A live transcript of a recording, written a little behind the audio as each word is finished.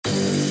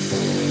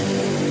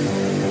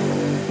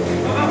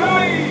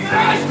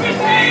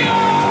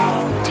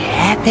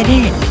Tap it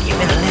in.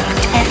 Give it a little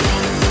tapping.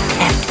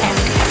 Tap, tap,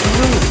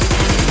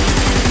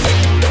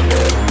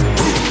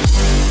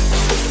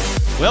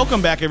 tap.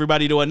 Welcome back,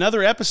 everybody, to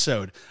another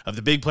episode of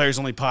the Big Players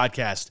Only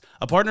podcast,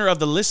 a partner of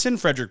the Listen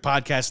Frederick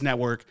Podcast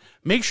Network.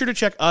 Make sure to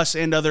check us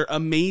and other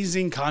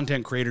amazing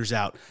content creators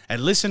out at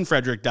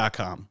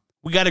listenfrederick.com.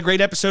 We got a great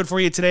episode for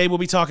you today. We'll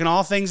be talking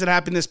all things that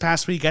happened this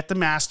past week at the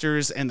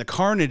Masters and the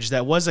carnage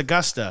that was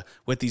Augusta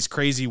with these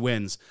crazy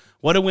wins.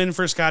 What a win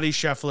for Scottie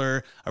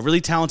Scheffler, a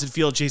really talented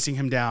field chasing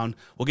him down.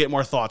 We'll get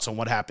more thoughts on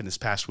what happened this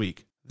past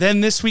week.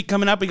 Then this week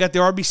coming up, we got the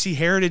RBC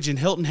Heritage in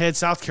Hilton Head,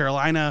 South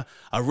Carolina,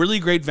 a really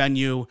great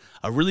venue,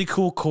 a really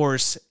cool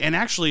course, and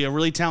actually a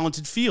really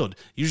talented field.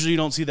 Usually you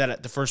don't see that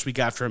at the first week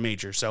after a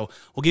major. So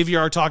we'll give you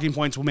our talking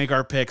points. We'll make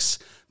our picks.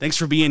 Thanks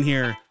for being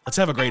here. Let's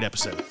have a great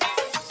episode.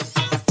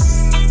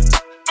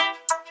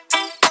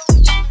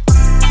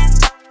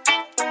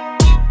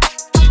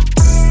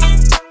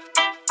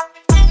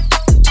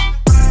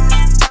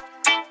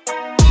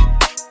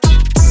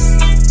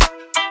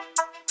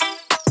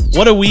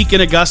 What a week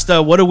in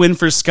Augusta. What a win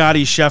for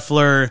Scottie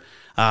Scheffler.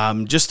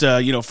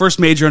 First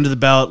major under the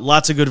belt.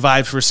 Lots of good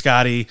vibes for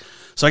Scottie.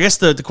 So I guess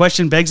the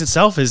question begs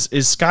itself, is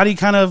Scottie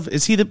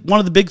is he one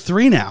of the big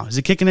three now? Is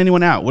he kicking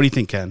anyone out? What do you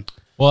think, Ken?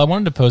 Well, I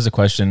wanted to pose a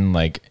question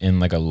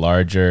in a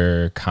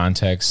larger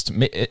context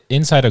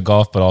inside of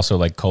golf, but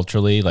also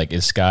culturally.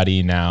 Is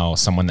Scottie now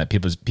someone that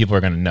people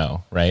are going to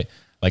know, right?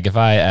 If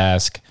I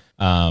ask...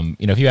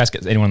 if you ask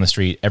anyone on the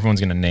street, everyone's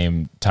going to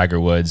name Tiger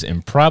Woods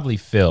and probably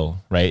Phil,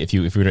 right? If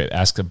you were to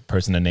ask a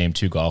person to name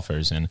two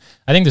golfers. And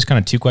I think there's kind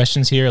of two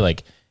questions here.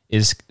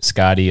 Is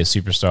Scottie a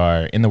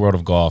superstar in the world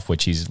of golf,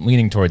 which he's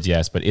leaning towards,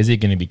 yes, but is it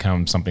going to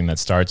become something that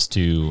starts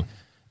to,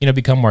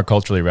 become more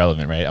culturally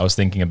relevant, right? I was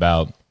thinking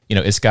about,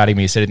 is Scottie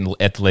when he's sitting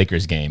at the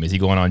Lakers game? Is he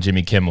going on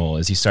Jimmy Kimmel?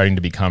 Is he starting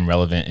to become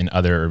relevant in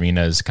other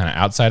arenas kind of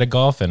outside of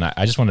golf? And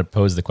I just want to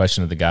pose the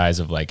question to the guys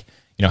of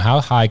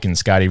how high can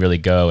Scottie really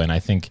go? And I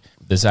think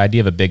this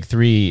idea of a big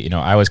three,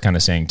 I was kind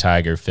of saying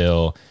Tiger,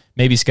 Phil,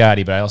 maybe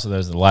Scottie, but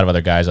there's a lot of other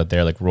guys out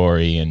there like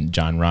Rory and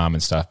John Rahm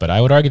and stuff. But I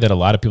would argue that a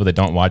lot of people that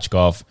don't watch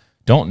golf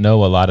don't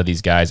know a lot of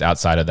these guys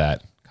outside of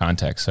that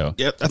context. So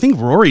yeah, I think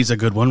Rory's a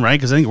good one, right?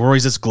 Because I think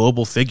Rory's this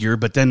global figure,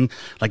 but then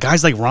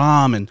guys like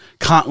Rahm and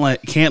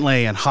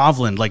Cantlay and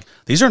Hovland,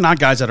 these are not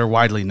guys that are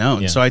widely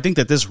known. Yeah. So I think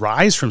that this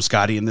rise from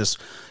Scottie and this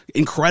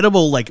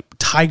incredible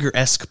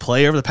Tiger-esque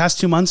play over the past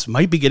 2 months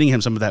might be getting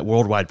him some of that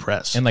worldwide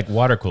press. And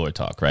water cooler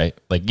talk, right?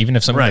 Even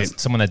if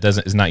someone that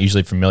is not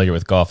usually familiar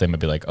with golf, they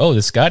might be like, oh,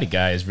 this Scottie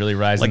guy is really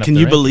rising up. Can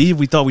you believe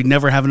we thought we'd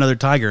never have another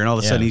Tiger and all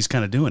of a sudden he's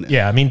kind of doing it?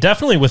 Yeah, I mean,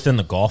 definitely within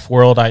the golf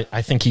world, I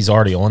think he's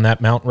already on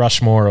that Mount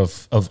Rushmore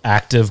of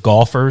active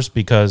golfers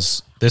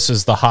because this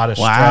is the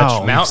hottest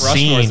stretch. Mount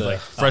Rushmore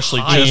is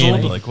freshly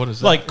chiseled. What is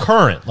that?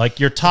 Current,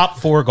 your top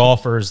four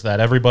golfers that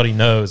everybody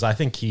knows. I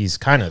think he's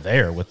kind of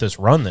there with this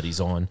run that he's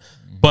on.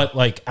 But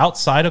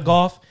outside of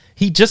golf,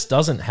 he just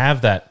doesn't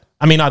have that.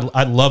 I mean,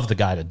 I love the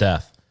guy to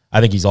death. I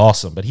think he's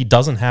awesome, but he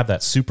doesn't have that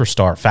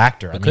superstar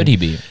factor. Could he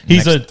be?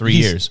 He's 3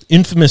 years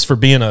infamous for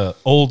being a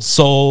old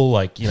soul.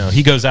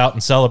 He goes out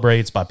and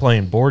celebrates by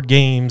playing board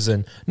games,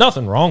 and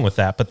nothing wrong with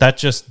that. But that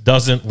just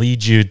doesn't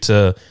lead you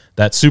to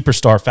that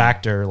superstar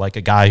factor, like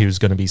a guy who's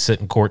going to be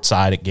sitting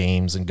courtside at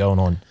games and going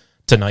on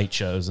Tonight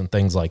shows and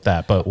things like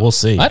that. But we'll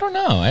see. I don't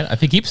know. If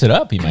he keeps it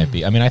up, he might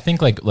be. I mean, I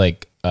think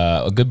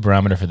a good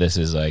barometer for this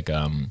is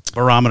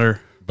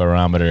barometer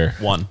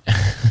one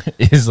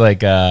is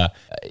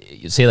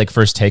say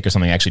First Take or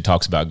something actually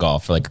talks about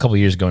golf. For a couple of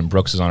years ago when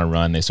Brooks was on a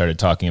run, they started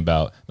talking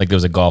about there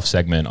was a golf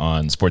segment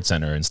on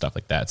SportsCenter and stuff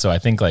like that. So I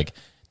think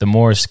the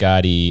more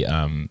Scottie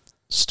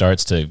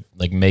starts to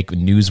make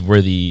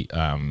newsworthy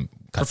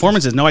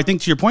performances. No, I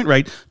think to your point,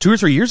 right? 2 or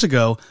 3 years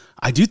ago,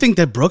 I do think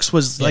that Brooks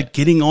was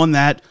getting on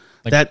that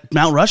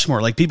Mount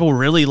Rushmore. People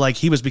really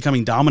he was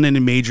becoming dominant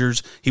in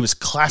majors. He was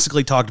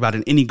classically talked about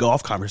in any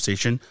golf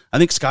conversation. I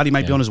think Scottie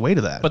might be on his way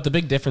to that. But the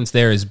big difference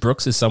there is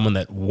Brooks is someone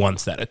that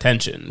wants that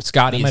attention.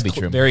 Scottie is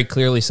very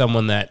clearly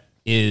someone that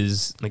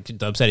is, like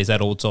Dub said, he's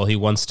that old soul. He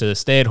wants to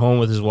stay at home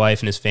with his wife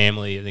and his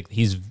family. I think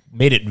he's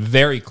made it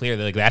very clear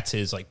that that's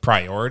his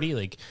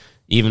priority.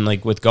 Even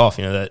with golf,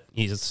 that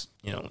he's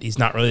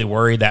not really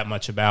worried that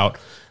much about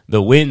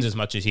the wins as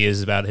much as he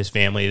is about his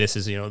family. This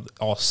is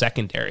all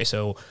secondary.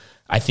 So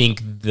I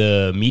think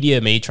the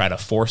media may try to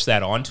force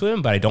that onto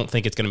him, but I don't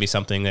think it's going to be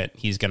something that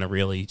he's going to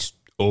really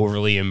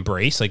overly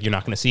embrace. You're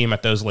not going to see him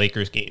at those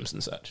Lakers games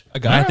and such. A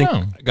guy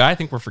I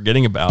think we're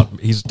forgetting about.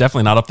 He's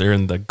definitely not up there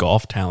in the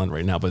golf talent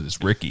right now, but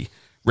it's Ricky.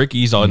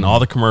 Ricky's in all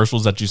the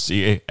commercials that you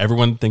see.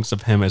 Everyone thinks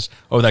of him as,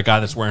 that guy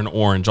that's wearing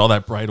orange, all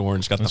that bright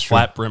orange, got the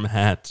flat brim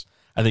hats.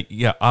 I think,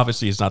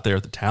 obviously he's not there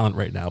at the talent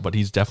right now, but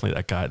he's definitely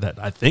that guy that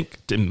I think,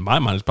 in my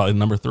mind, is probably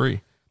number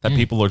 3 that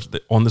people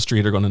on the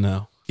street are going to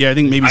know. Yeah, I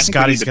think maybe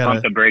Scottie's got to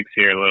pump the brakes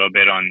here a little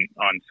bit on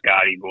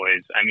Scottie,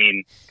 boys. I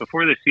mean,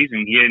 before the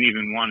season, he didn't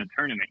even won a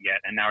tournament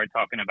yet, and now we're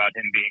talking about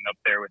him being up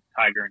there with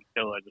Tiger and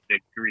Phil as a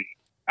big 3.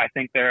 I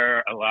think there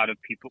are a lot of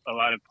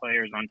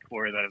players on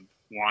tour that have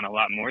want a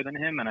lot more than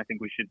him, and I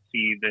think we should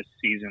see this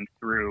season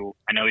through.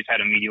 I know he's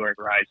had a meteoric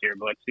rise here,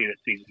 but let's see this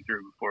season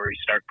through before we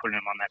start putting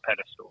him on that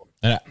pedestal.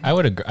 And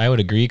I would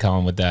agree,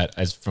 Colin, with that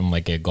as from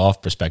like a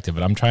golf perspective,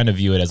 but I'm trying to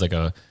view it as like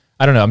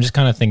I don't know, I'm just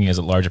kind of thinking as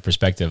a larger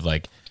perspective.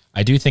 Like,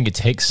 I do think it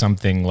takes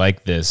something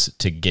like this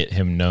to get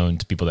him known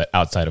to people that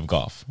outside of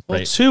golf. Right?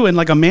 Well, too, and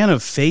like a man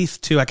of faith,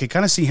 too. I could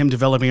kind of see him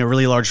developing a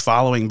really large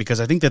following because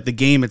I think that the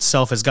game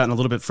itself has gotten a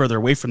little bit further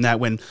away from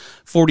that when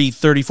 40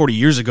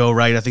 years ago,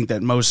 right? I think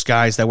that most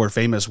guys that were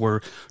famous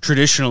were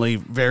traditionally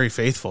very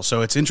faithful.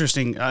 So it's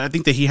interesting. I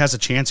think that he has a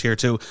chance here,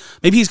 too.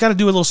 Maybe he's got to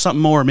do a little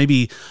something more.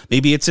 Maybe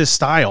it's his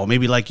style.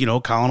 Maybe like,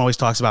 Colin always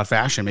talks about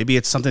fashion. Maybe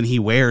it's something he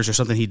wears or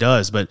something he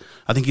does, but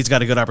I think he's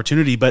got a good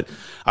opportunity. But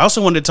I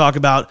also wanted to talk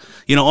about,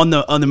 on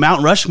the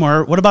Mount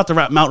Rushmore, what about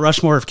the Mount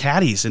Rushmore of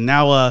caddies? And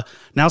now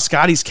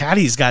Scotty's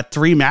caddy's got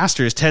 3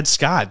 Masters. Ted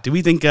Scott. Do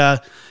we think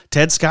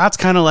Ted Scott's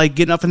kind of like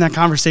getting up in that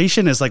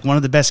conversation as like one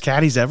of the best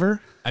caddies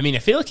ever? I mean, I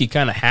feel like you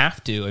kind of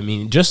have to. I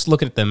mean, just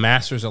looking at the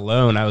Masters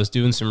alone, I was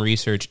doing some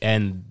research,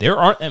 and there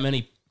aren't that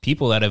many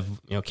people that have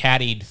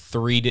caddied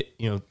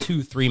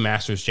 3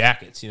 Masters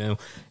jackets,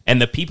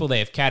 and the people they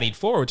have caddied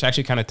for, which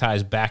actually kind of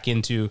ties back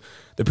into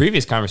the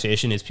previous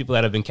conversation, is people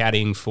that have been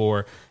caddying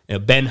for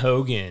Ben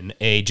Hogan,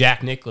 a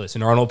Jack Nicklaus,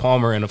 and Arnold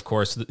Palmer, and of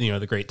course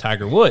the great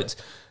Tiger Woods.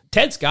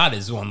 Ted Scott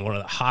is on one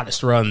of the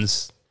hottest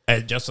runs,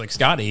 just like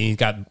Scotty. He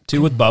got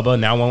 2 with Bubba,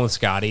 now 1 with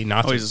Scotty.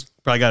 He's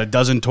probably got a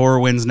dozen tour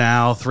wins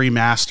now, 3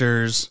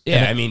 Masters.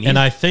 Yeah, and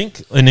I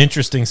think an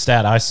interesting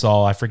stat I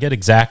saw, I forget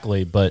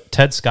exactly, but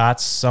Ted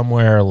Scott's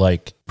somewhere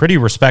like pretty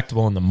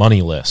respectable in the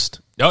money list.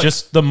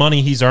 Just the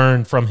money he's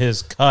earned from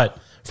his cut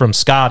from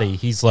Scotty,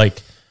 he's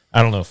like,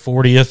 I don't know,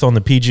 40th on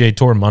the PGA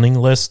Tour money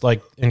list,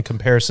 like in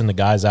comparison to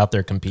guys out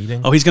there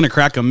competing. Oh, he's going to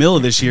crack $1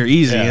 million this year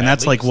easy, and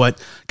that's like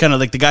what kind of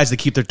like the guys that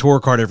keep their tour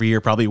card every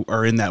year probably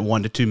are in that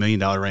 $1 to $2 million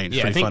range.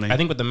 Yeah, I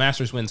think with the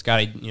Masters win,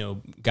 Scotty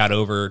got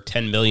over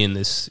 $10 million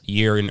this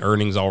year in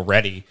earnings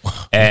already,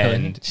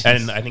 and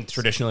I think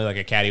traditionally like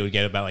a caddy would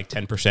get about like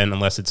 10%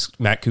 unless it's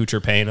Matt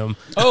Kuchar paying him.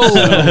 Oh,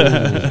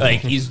 so,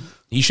 like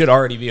he should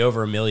already be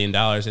over $1 million.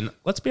 And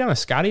let's be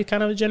honest, Scotty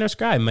kind of a generous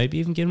guy. Maybe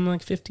even give him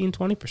like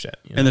 15-20%.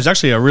 And there's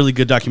actually a really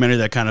good documentary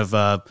that kind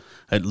of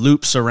it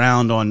loops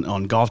around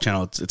on Golf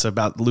Channel. It's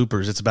about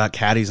loopers. It's about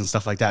caddies and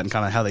stuff like that, and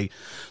kind of how they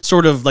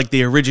sort of like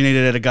they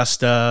originated at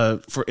Augusta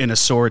in a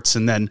sorts,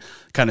 and then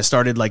kind of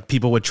started like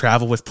people would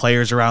travel with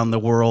players around the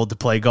world to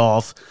play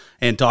golf,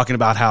 and talking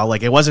about how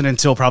like it wasn't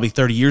until probably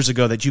 30 years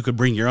ago that you could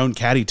bring your own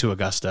caddy to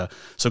Augusta.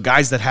 So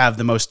guys that have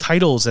the most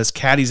titles as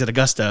caddies at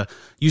Augusta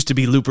used to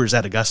be loopers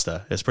at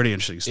Augusta. It's pretty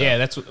interesting stuff.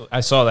 Yeah,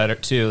 I saw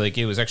that too. Like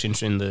it was actually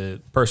interesting.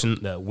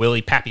 The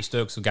Willie Pappy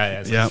Stokes, the guy that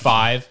has like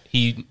 5.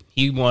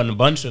 He won a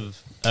bunch of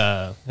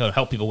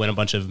helped people win a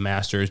bunch of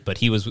Masters, but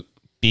he was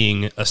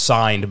being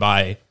assigned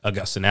by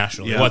Augusta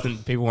National. It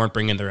wasn't, people weren't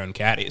bringing their own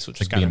caddies,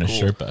 which is kind of cool.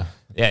 Being a Sherpa.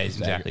 Yeah,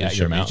 exactly.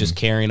 He's just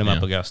carrying them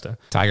up Augusta.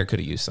 Tiger could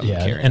have used something.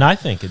 Yeah, and I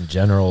think in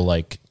general,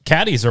 like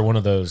caddies are one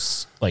of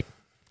those, like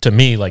to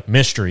me, like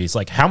mysteries.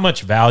 Like how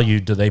much value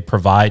do they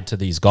provide to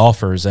these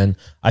golfers? And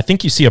I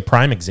think you see a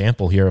prime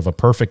example here of a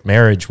perfect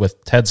marriage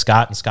with Ted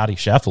Scott and Scotty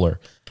Scheffler.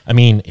 I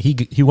mean,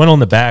 he went on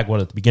the bag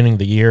at the beginning of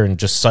the year and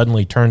just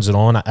suddenly turns it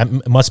on.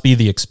 It must be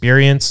the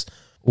experience,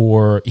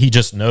 or he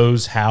just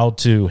knows how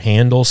to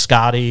handle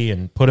Scotty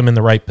and put him in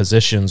the right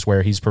positions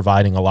where he's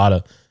providing a lot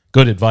of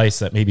good advice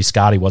that maybe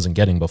Scotty wasn't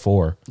getting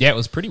before. Yeah, it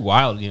was pretty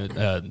wild.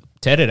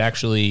 Ted had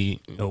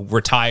actually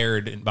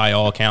retired by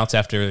all accounts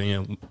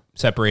after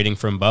separating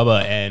from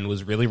Bubba, and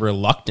was really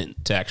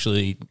reluctant to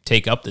actually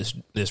take up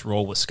this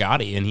role with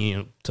Scotty. And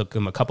he took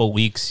him a couple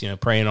weeks,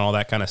 praying and all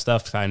that kind of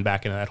stuff, tying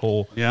back into that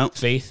whole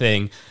faith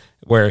thing,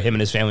 where him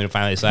and his family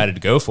finally decided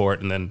to go for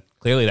it. And then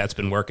clearly that's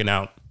been working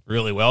out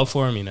really well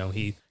for him.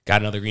 He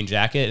got another green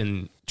jacket,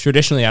 and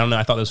traditionally, I don't know,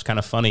 I thought this was kind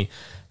of funny.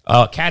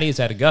 Caddies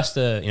at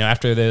Augusta,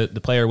 after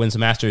the player wins the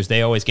Masters,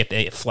 they always get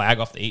the flag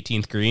off the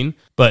 18th green.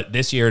 But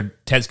this year,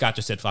 Ted Scott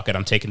just said, fuck it,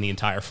 I'm taking the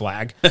entire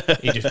flag.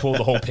 He just pulled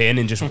the whole pin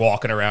and just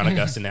walking around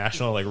Augusta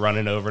National, like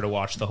running over to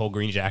watch the whole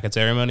green jacket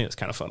ceremony. It was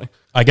kind of funny.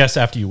 I guess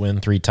after you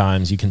win 3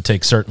 times, you can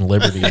take certain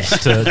liberties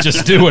to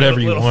just do whatever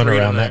you want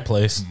around that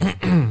place.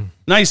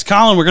 Nice,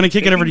 Colin. We're going to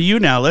kick it over to you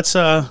now. Let's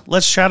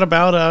chat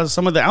about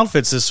some of the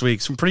outfits this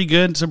week. Some pretty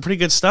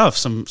good stuff.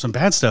 Some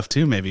bad stuff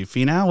too, maybe.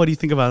 Finau, what do you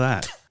think about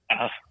that?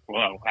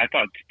 Well, I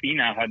thought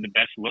Finau had the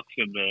best looks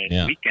of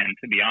the weekend,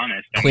 to be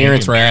honest.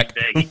 Clearance rack.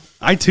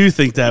 I too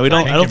think that. I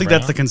don't think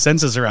that's the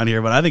consensus around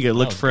here, but I think it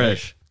looked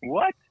fresh.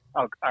 What?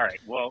 Oh, all right.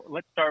 Well,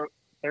 let's start.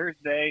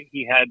 Thursday,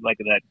 he had like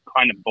that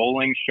kind of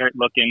bowling shirt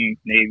looking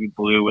navy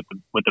blue with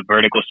the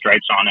vertical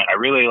stripes on it. I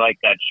really like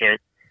that shirt.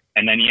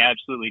 And then he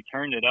absolutely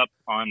turned it up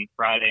on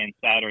Friday and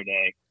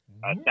Saturday.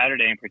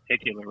 Saturday in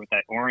particular with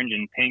that orange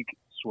and pink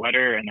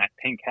sweater and that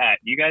pink hat.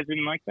 You guys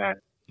didn't like that?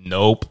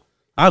 Nope.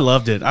 I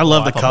loved it. I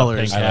love the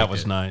colors. That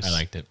was nice. I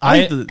liked it.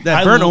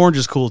 That burnt orange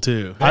is cool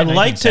too. I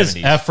liked his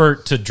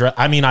effort to dress.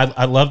 I mean,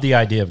 I love the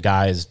idea of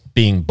guys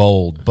being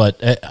bold, but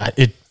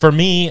for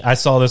me, I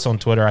saw this on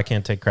Twitter. I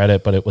can't take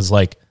credit, but it was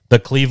like the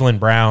Cleveland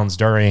Browns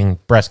during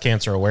Breast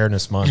Cancer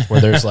Awareness Month,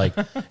 where there's like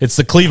it's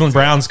the Cleveland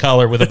Browns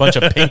color with a bunch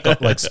of pink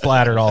like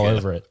splattered all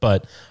over it.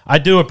 But I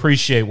do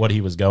appreciate what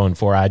he was going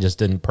for. I just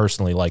didn't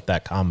personally like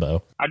that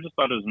combo. I just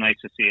thought it was nice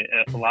to see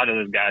a lot of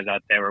those guys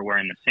out there were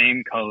wearing the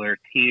same color,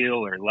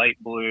 teal or light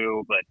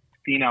blue, but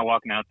Finau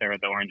walking out there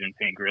with the orange and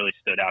pink really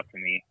stood out to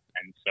me.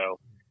 And so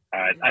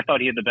I thought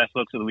he had the best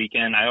looks of the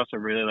weekend. I also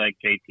really like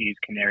JT's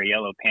canary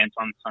yellow pants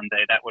on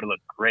Sunday. That would have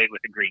looked great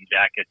with the green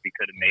jacket if he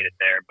could have made it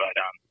there. But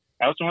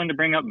I also wanted to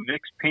bring up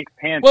Vic's pink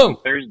pants on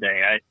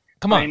Thursday.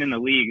 Playing in the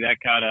league,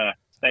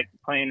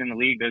 playing in the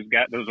league,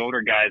 those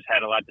older guys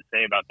had a lot to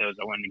say about those.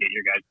 I wanted to get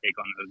your guys' take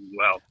on those as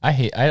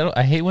well.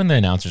 I hate when the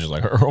announcers are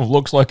like, "Oh,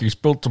 looks like he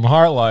spilled some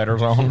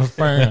highlighters on his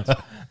pants."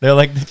 They're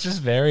like, it's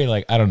just very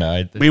like, I don't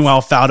know.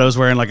 Meanwhile, Faldo's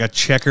wearing like a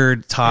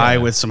checkered tie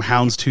with some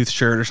houndstooth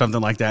shirt or something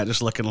like that,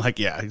 just looking like,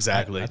 yeah,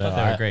 exactly. I thought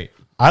they were great.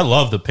 I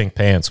love the pink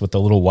pants with the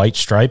little white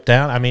stripe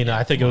down. I mean,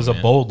 I think it was a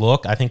bold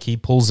look. I think he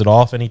pulls it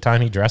off anytime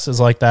he dresses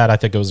like that. I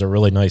think it was a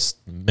really nice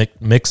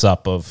mix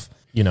up of,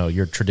 you know,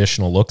 your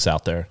traditional looks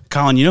out there.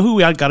 Colin, you know who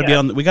we got to be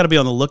on? We got to be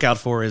on the lookout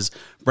for is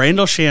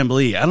Brandel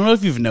Chambly. I don't know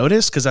if you've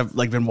noticed because I've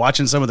like been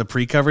watching some of the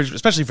pre-coverage,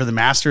 especially for the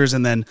Masters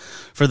and then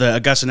for the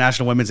Augusta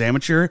National Women's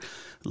Amateur.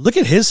 Look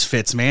at his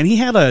fits, man. He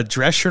had a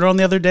dress shirt on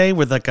the other day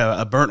with like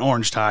a burnt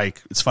orange tie.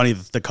 It's funny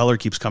that the color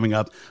keeps coming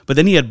up, but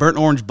then he had burnt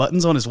orange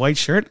buttons on his white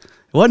shirt.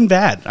 It wasn't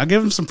bad. I'll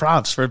give him some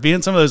props for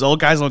being some of those old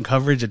guys on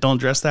coverage that don't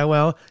dress that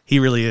well. He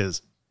really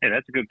is. Hey,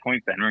 that's a good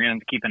point, Ben. We're going to have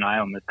to keep an eye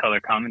on the color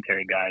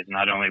commentary guys,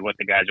 not only what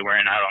the guys are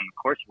wearing out on the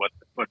course,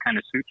 what kind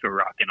of suits we're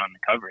rocking on the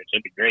coverage.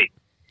 That'd be great.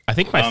 I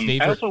think my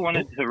favorite. I also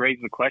wanted to raise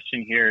the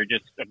question here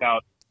just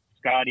about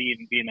Scotty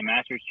being the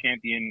Masters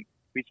champion.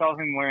 We saw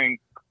him wearing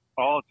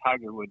all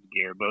Tiger Woods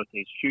gear, both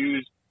his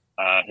shoes,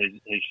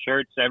 his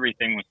shirts,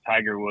 everything was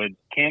Tiger Woods.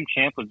 Cam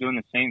Champ was doing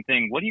the same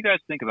thing. What do you guys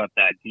think about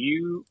that? Do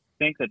you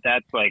think that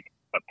that's like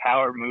a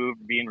power move,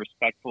 being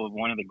respectful of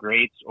one of the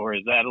greats, or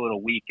is that a little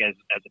weak as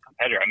a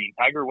competitor? I mean,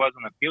 Tiger was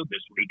on the field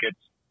this week.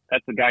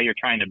 That's the guy you're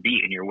trying to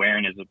beat, and you're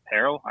wearing his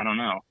apparel. I don't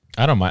know.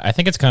 I don't mind. I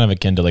think it's kind of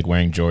akin to like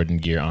wearing Jordan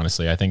gear,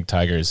 honestly. I think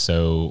Tiger is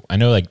so... I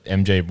know like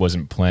MJ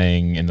wasn't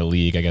playing in the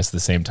league, I guess, at the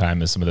same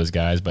time as some of those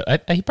guys,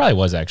 but he probably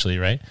was actually,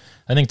 right?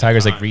 I think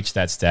Tiger's like reached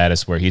that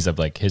status where he's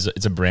like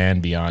it's a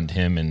brand beyond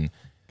him, and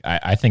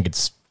I think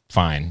it's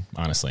fine,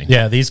 honestly.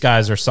 Yeah, these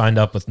guys are signed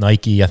up with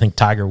Nike. I think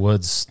Tiger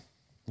Woods'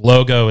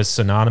 logo is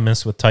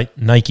synonymous with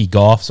Nike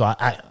Golf, so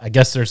I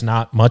guess there's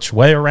not much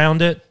way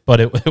around it, but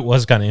it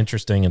was kind of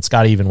interesting. And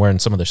Scotty even wearing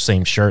some of the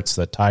same shirts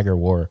that Tiger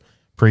wore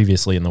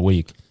previously in the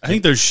week. I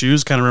think those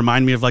shoes kind of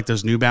remind me of like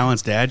those New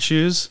Balance dad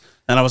shoes.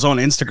 And I was on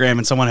Instagram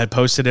and someone had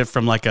posted it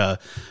from like a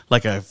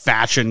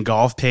fashion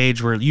golf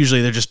page where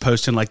usually they're just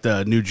posting like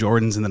the new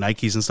Jordans and the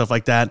Nikes and stuff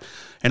like that.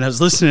 And I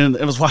was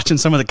listening, I was watching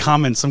some of the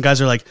comments. Some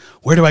guys are like,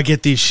 where do I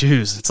get these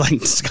shoes? It's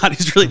like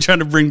Scotty's really trying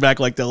to bring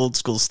back like the old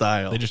school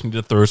style. They just need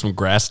to throw some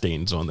grass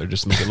stains on there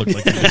just to make it look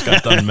like they just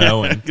got done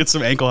mowing. Get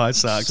some ankle high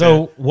socks.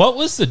 So what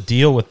was the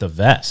deal with the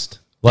vest?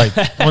 Like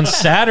on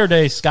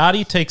Saturday,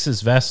 Scotty takes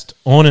his vest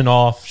on and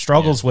off,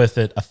 struggles with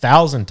it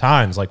 1,000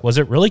 times. Like, was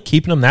it really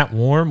keeping him that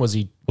warm? Was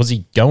he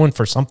going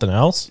for something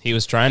else? He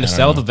was trying to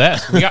sell the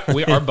vest.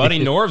 Our buddy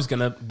Norv's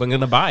gonna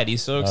buy it.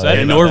 He's so excited.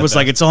 And Norv was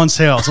like, "It's on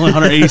sale. It's only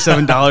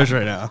 $187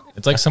 right now."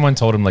 It's like someone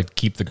told him like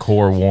keep the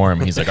core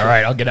warm. He's like, "All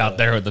right, I'll get out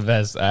there with the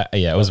vest."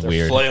 Yeah, it was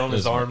weird. Flailing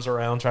his arms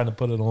around trying to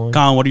put it on.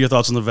 Colin, what are your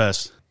thoughts on the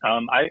vest?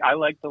 I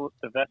like the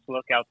vest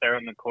look out there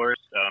on the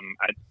course.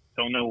 I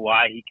don't know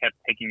why he kept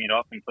taking it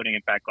off and putting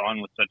it back on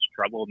with such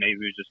trouble. Maybe he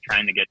was just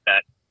trying to get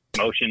that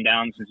motion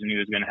down since he knew he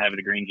was going to have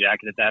the green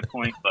jacket at that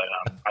point. But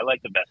I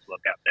like the best look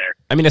out there.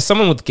 I mean, as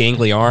someone with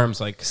gangly arms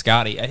like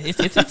Scotty,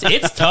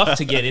 it's tough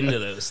to get into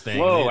those things.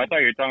 Whoa, I thought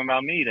you were talking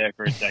about me there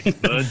for a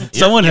second, bud.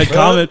 Someone had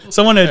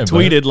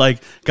tweeted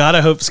like, God, I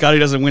hope Scotty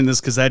doesn't win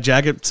this because that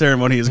jacket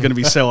ceremony is going to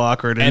be so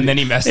awkward. And then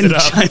he messed it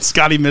up.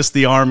 Scotty missed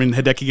the arm, and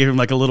Hideki gave him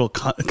like a little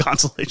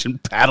consolation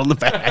pat on the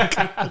back.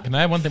 Can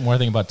I add more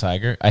thing about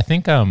Tiger? I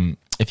think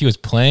if he was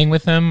playing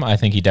with him, I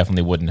think he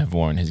definitely wouldn't have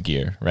worn his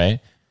gear, right?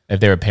 If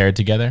they were paired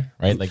together,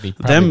 right? Like they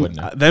probably wouldn't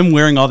have. Them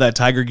wearing all that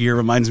Tiger gear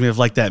reminds me of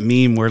like that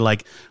meme where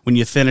like when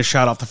you thin a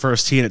shot off the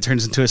first tee and it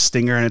turns into a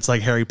stinger and it's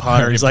like Harry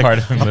Potter. He's like,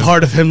 a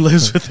part of him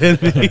lives within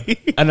me.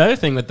 Another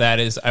thing with that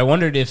is I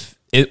wondered if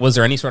was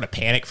there any sort of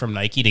panic from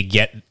Nike to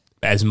get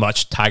as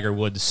much Tiger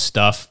Woods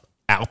stuff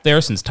out there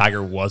since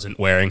Tiger wasn't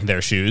wearing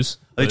their shoes.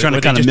 Are they trying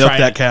to kind of milk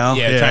that cow?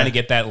 Yeah, trying to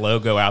get that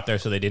logo out there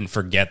so they didn't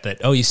forget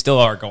that, you still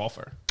are a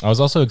golfer. I was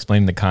also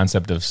explaining the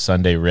concept of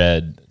Sunday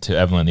Red to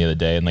Evelyn the other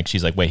day, and like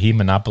she's like, wait, he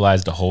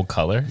monopolized a whole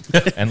color?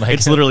 And like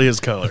it's literally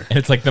his color.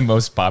 It's like the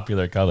most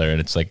popular color,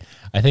 and it's like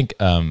I think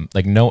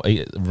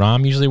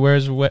Rahm usually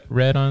wears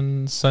red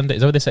on Sunday.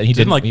 Is that what they said? He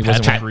didn't like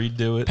Patrick Reed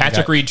do it.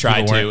 Patrick Reed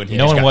tried to, and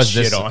no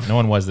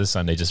one was this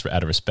Sunday just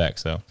out of respect.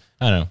 So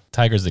I don't know.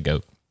 Tiger's the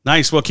GOAT.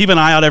 Nice. Well, keep an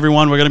eye out,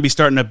 everyone. We're going to be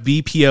starting a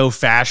BPO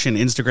Fashion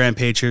Instagram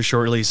page here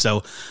shortly,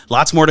 so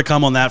lots more to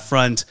come on that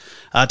front.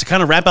 To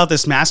kind of wrap out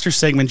this Masters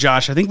segment,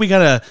 Josh, I think we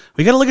gotta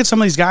look at some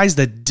of these guys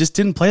that just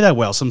didn't play that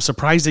well. Some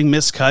surprising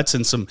missed cuts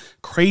and some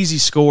crazy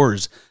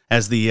scores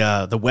as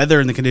the weather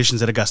and the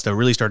conditions at Augusta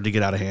really started to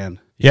get out of hand.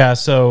 Yeah,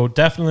 so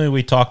definitely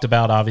we talked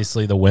about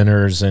obviously the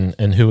winners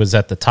and who was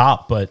at the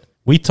top, but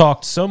we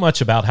talked so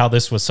much about how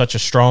this was such a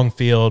strong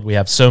field. We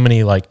have so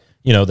many, like,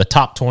 you know, the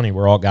top 20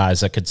 were all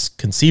guys that could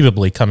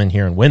conceivably come in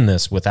here and win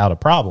this without a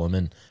problem.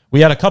 And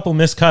we had a couple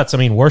missed cuts. I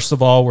mean, worst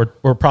of all,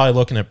 we're probably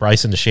looking at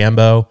Bryson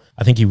DeChambeau.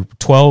 I think he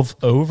 12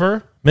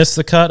 over, missed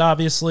the cut,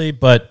 obviously,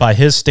 but by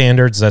his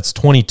standards, that's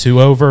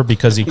 22 over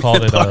because he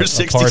called it a par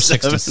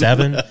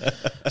 67.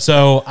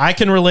 So I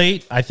can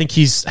relate. I think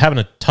he's having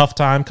a tough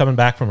time coming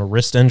back from a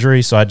wrist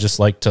injury, so I'd just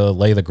like to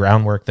lay the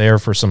groundwork there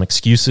for some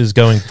excuses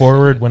going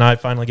forward when I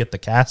finally get the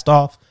cast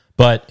off.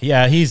 But,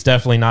 yeah, he's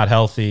definitely not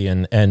healthy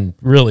and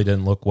really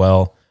didn't look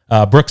well.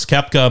 Brooks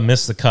Koepka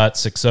missed the cut,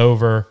 6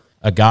 over,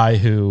 a guy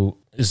who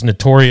is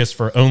notorious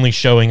for only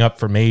showing up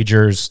for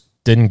majors,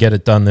 didn't get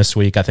it done this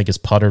week. I think his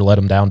putter let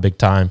him down big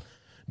time.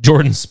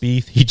 Jordan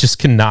Spieth, he just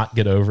cannot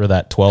get over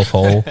that 12th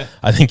hole.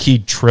 I think he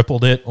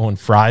tripled it on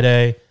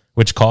Friday,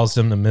 which caused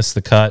him to miss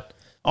the cut.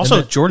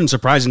 Also, Jordan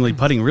surprisingly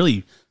putting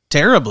really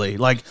terribly.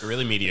 Like,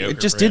 really mediocre. It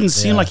just didn't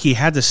seem like he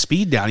had the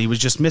speed down. He was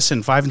just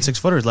missing 5 and 6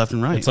 footers left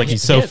and right. It's like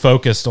he's so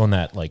focused on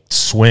that like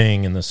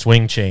swing and the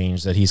swing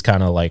change that he's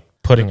kind of like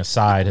putting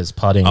aside his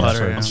putting.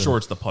 I'm sure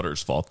it's the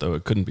putter's fault, though.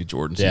 It couldn't be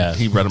Jordan's. Yeah,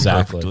 he read him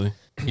perfectly.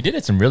 He did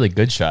hit some really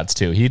good shots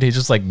too. He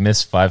just like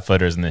missed 5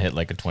 footers and then hit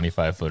like a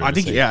 25 footer. I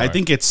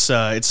think it's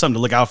something to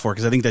look out for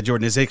because I think that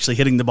Jordan is actually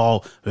hitting the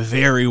ball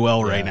very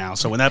well right now.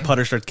 So when that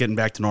putter starts getting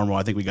back to normal,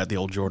 I think we got the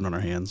old Jordan on our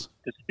hands.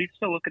 Does Spieth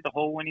still look at the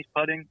hole when he's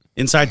putting?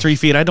 Inside 3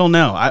 feet, I don't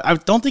know. I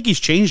don't think he's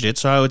changed it,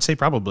 so I would say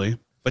probably.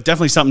 But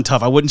definitely something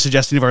tough. I wouldn't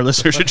suggest any of our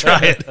listeners should try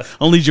it.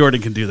 Only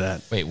Jordan can do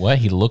that. Wait, what?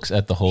 He looks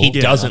at the hole? He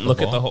doesn't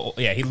look at the hole.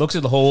 Yeah, he looks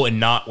at the hole and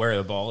not where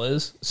the ball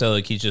is. So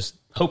like he just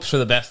hopes for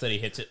the best that he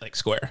hits it like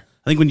square.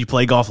 I think when you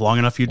play golf long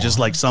enough, you just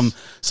like some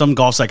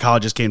golf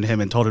psychologist came to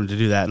him and told him to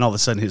do that, and all of a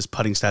sudden his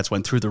putting stats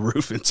went through the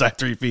roof inside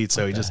 3 feet.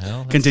 So he just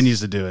continues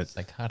to do it.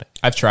 Psychotic.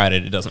 I've tried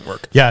it; it doesn't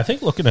work. Yeah, I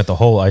think looking at the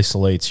hole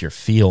isolates your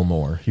feel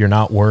more. You're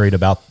not worried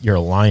about your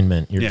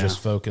alignment. You're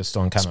just focused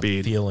on kind of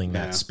feeling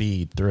that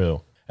speed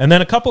through. And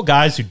then a couple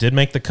guys who did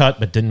make the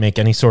cut but didn't make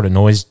any sort of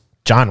noise.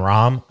 John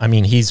Rahm, I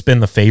mean, he's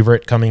been the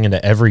favorite coming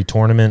into every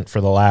tournament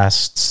for the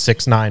last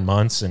 6-9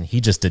 months, and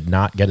he just did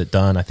not get it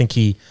done. I think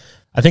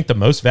the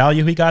most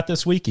value he got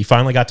this week, he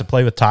finally got to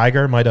play with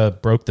Tiger, might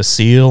have broke the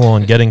seal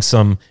on getting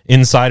some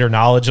insider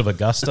knowledge of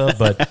Augusta,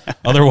 but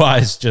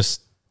otherwise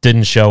just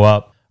didn't show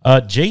up.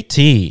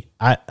 JT,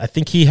 I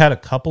think he had a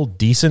couple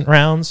decent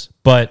rounds,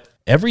 but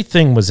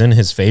everything was in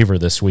his favor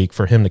this week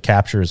for him to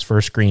capture his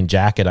first green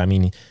jacket. I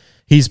mean,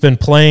 he's been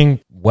playing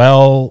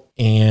well,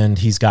 and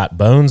he's got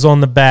bones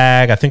on the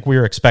bag. I think we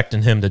were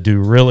expecting him to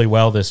do really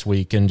well this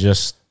week and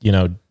just, you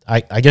know,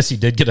 I guess he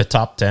did get a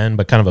top 10,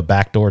 but kind of a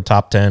backdoor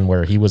top 10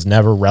 where he was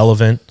never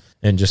relevant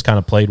and just kind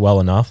of played well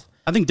enough.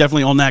 I think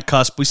definitely on that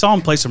cusp. We saw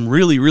him play some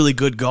really, really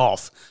good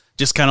golf.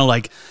 Just kind of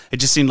like, it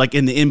just seemed like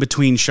in the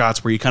in-between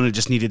shots where you kind of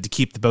just needed to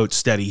keep the boat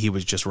steady, he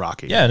was just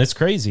rocking. Yeah, and it's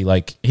crazy.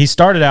 Like, he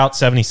started out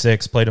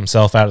 76, played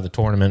himself out of the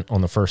tournament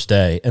on the first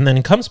day, and then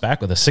he comes back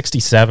with a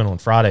 67 on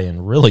Friday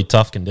in really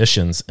tough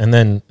conditions, and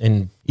then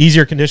in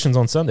easier conditions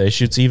on Sunday,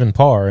 shoots even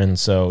par, and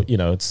so, you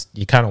know,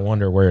 you kind of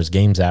wonder where his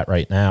game's at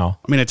right now.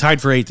 I mean, it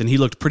tied for 8th, and he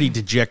looked pretty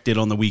dejected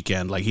on the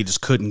weekend, like he just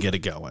couldn't get it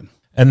going.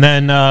 And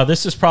then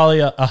this is probably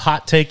a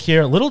hot take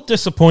here, a little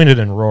disappointed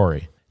in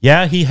Rory.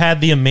 Yeah, he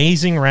had the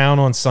amazing round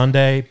on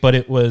Sunday, but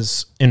it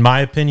was, in my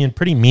opinion,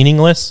 pretty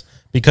meaningless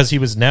because he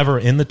was never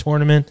in the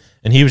tournament,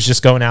 and he was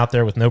just going out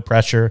there with no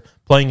pressure,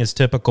 playing his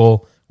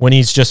typical. When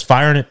he's just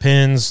firing at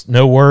pins,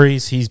 no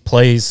worries, he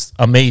plays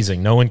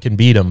amazing. No one can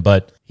beat him,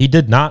 but he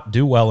did not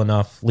do well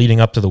enough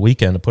leading up to the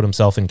weekend to put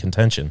himself in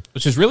contention.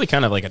 Which is really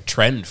kind of like a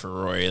trend for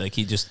Rory. Like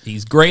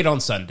he's great on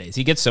Sundays.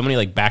 He gets so many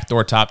like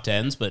backdoor top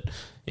 10s, but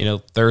you know,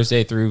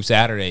 Thursday through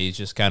Saturday, he's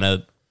just kind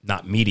of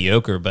not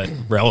mediocre, but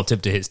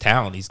relative to his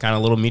talent, he's kind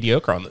of a little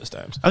mediocre on those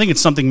times. I think it's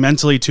something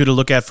mentally, too, to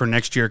look at for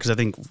next year because I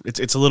think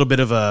it's a little bit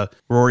of a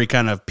Rory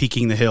kind of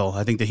peaking the hill.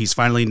 I think that he's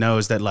finally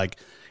knows that, like,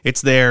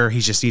 it's there. He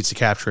just needs to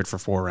capture it for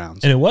 4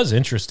 rounds. And it was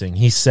interesting.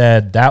 He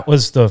said that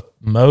was the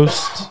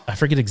most, I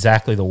forget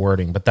exactly the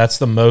wording, but that's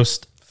the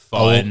most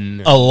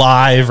fun,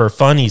 alive or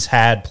fun he's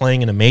had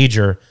playing in a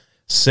major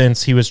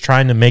since he was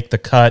trying to make the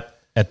cut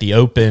at the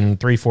Open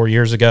 3-4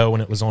 years ago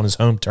when it was on his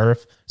home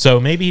turf. So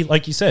maybe,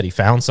 like you said, he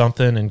found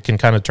something and can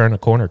kind of turn a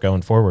corner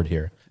going forward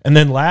here. And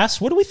then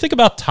last, what do we think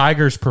about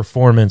Tiger's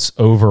performance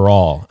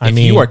overall? If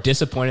you are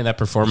disappointed in that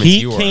performance,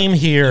 he came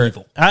here.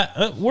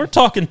 We're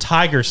talking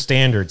Tiger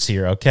standards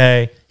here,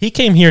 okay? He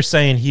came here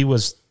saying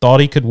thought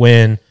he could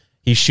win.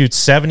 He shoots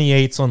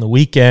 78s on the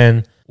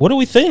weekend. What do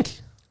we think?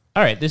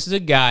 All right, this is a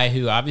guy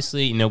who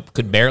obviously, you know,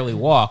 could barely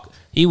walk.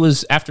 He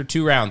was, after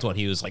 2 rounds,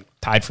 he was like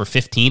tied for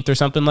 15th or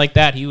something like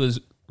that. He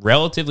was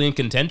relatively in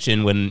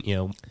contention when, you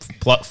know,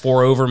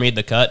 4 over made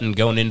the cut and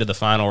going into the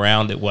final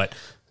round at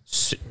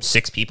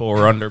 6 people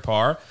were under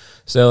par.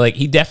 So, like,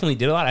 he definitely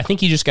did a lot. I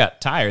think he just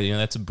got tired. You know,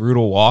 that's a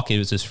brutal walk. It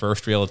was his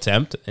first real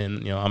attempt, and,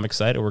 you know, I'm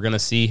excited. We're going to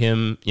see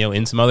him, you know,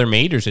 in some other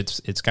majors.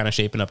 It's kind of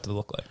shaping up to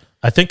look like.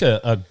 I think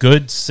a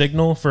good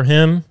signal for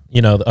him,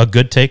 a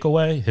good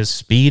takeaway, his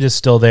speed is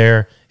still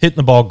there, hitting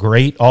the ball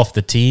great off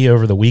the tee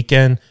over the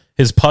weekend.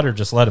 His putter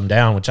just let him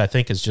down, which I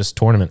think is just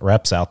tournament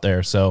reps out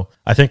there. So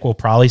I think we'll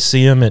probably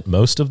see him at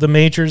most of the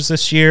majors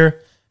this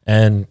year.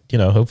 And,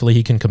 hopefully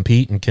he can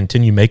compete and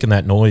continue making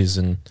that noise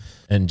and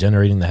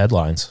generating the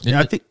headlines. Yeah,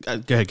 I think.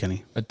 Go ahead,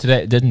 Kenny.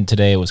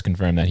 Today it was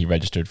confirmed that he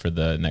registered for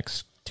the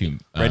next two.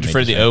 Registered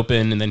for the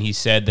Open, and then he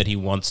said that he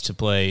wants to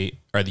play,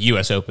 or the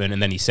U.S. Open,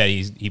 and then he said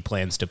he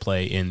plans to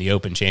play in the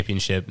Open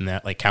Championship, and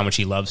that how much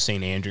he loves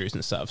St. Andrews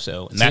and stuff.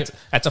 So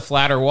that's a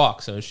flatter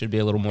walk, so it should be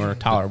a little more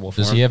tolerable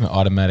for him. Does he have an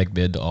automatic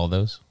bid to all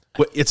those?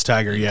 Well, it's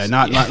Tiger, yeah.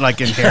 Not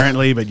like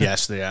inherently, but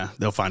yes,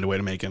 they'll find a way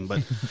to make him.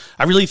 But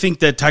I really think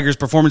that Tiger's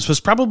performance was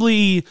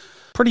probably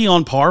pretty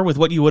on par with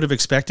what you would have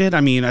expected.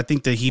 I mean, I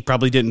think that he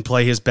probably didn't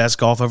play his best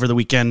golf over the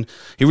weekend.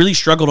 He really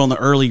struggled on the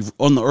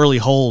early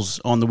holes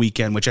on the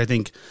weekend, which I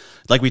think,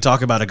 like we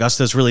talk about,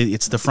 Augusta's really,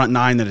 it's the front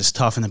nine that is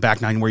tough and the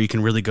back nine where you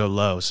can really go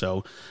low.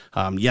 So,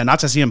 not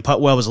to see him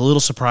putt well was a little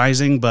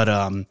surprising, but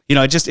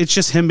it's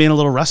just him being a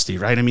little rusty,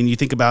 right? I mean, I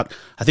think about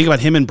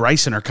him and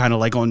Bryson are kind of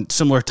like on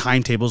similar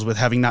timetables with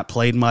having not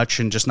played much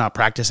and just not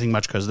practicing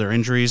much because of their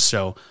injuries.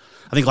 So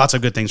I think lots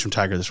of good things from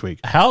Tiger this week.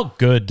 How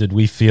good did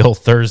we feel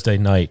Thursday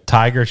night?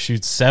 Tiger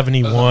shoots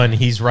 71.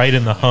 He's right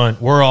in the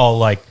hunt. We're all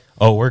like,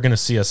 oh, we're going to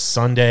see a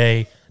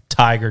Sunday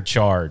Tiger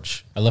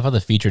charge. I love how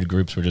the featured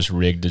groups were just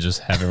rigged to just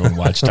have everyone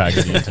watch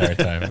Tiger the entire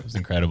time. It was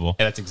incredible.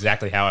 Yeah, that's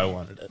exactly how I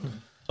wanted it.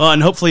 Well,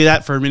 and hopefully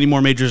that for many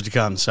more majors to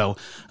come. So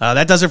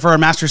that does it for our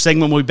master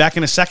segment. We'll be back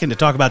in a second to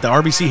talk about the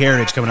RBC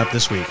Heritage coming up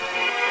this week.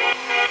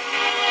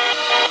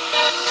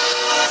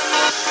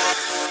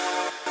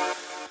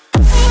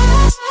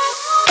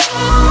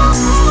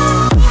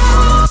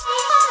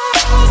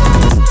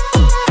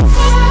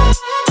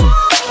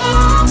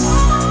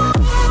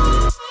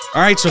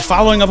 All right, so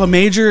following up a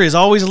major is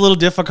always a little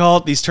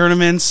difficult. These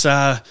tournaments,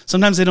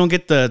 sometimes they don't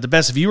get the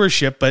best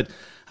viewership, but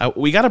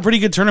we got a pretty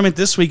good tournament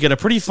this week at a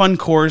pretty fun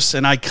course,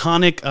 an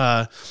iconic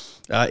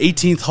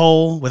 18th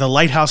hole with a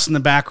lighthouse in the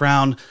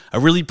background, a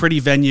really pretty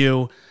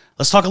venue.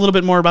 Let's talk a little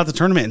bit more about the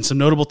tournament and some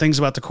notable things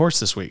about the course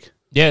this week.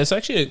 Yeah, it's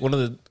actually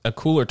a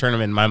cooler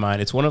tournament in my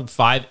mind. It's one of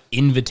 5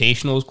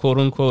 invitationals, quote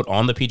unquote,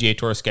 on the PGA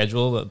Tour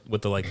schedule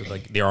with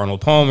the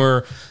Arnold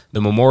Palmer,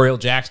 the Memorial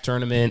Jacks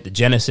tournament, the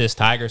Genesis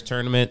Tigers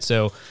tournament.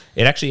 So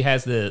it actually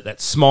has that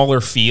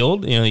smaller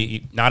field.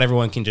 Not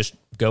everyone can just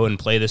go and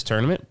play this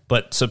tournament,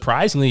 but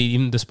surprisingly,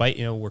 even despite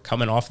we're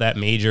coming off that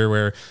major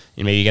where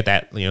maybe you get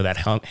that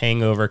that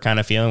hangover kind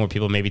of feeling where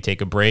people maybe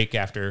take a break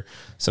after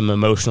some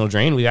emotional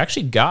drain, we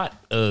actually got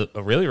a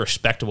really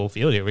respectable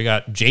field here. We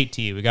got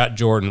JT, we got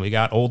Jordan, we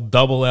got old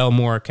Double L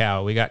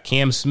Morikawa, we got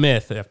Cam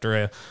Smith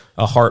after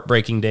a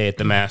heartbreaking day at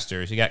the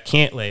Masters, we got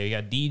Cantlay, we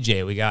got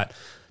DJ, we got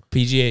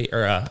PGA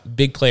or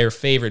big player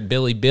favorite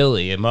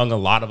Billy, among a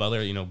lot of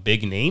other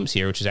big names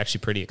here, which is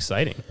actually pretty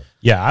exciting.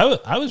 Yeah,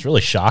 I was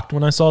really shocked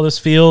when I saw this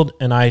field,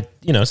 and I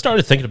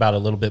started thinking about it a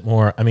little bit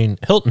more. I mean,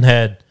 Hilton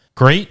Head,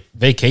 great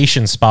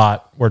vacation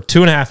spot. We're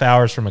 2.5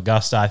 hours from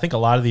Augusta. I think a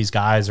lot of these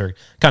guys are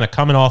kind of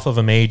coming off of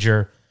a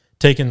major,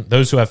 taking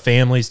those who have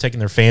families, taking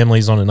their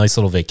families on a nice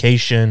little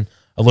vacation,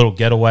 a little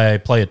getaway,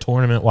 play a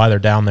tournament while they're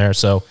down there.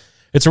 So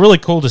it's really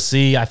cool to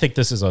see. I think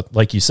this is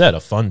like you said,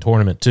 a fun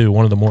tournament too.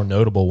 One of the more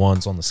notable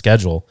ones on the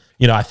schedule.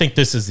 I think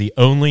this is the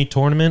only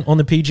tournament on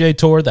the PGA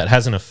Tour that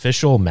has an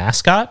official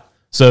mascot.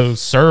 So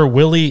Sir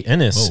Willie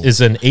Ennis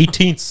is an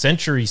 18th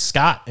century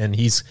Scot, and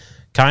he's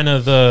kind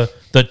of the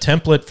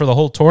template for the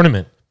whole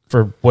tournament.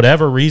 For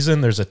whatever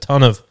reason, there's a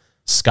ton of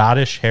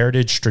Scottish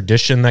heritage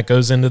tradition that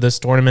goes into this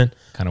tournament.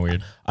 Kind of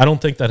weird. I don't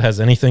think that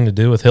has anything to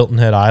do with Hilton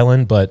Head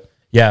Island, but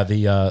yeah,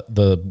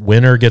 the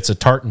winner gets a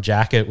tartan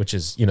jacket, which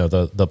is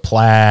the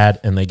plaid,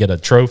 and they get a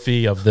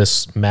trophy of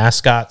this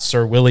mascot,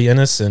 Sir Willie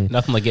Ennis. And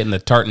nothing like getting the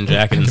tartan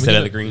jacket instead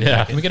of the green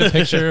jacket. Can we get a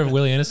picture of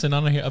Willie Ennis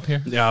on here up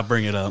here? Yeah, I'll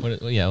bring it up.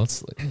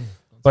 Let's.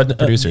 But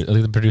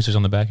the producers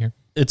on the back here.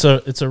 It's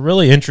a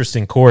really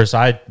interesting course.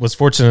 I was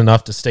fortunate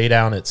enough to stay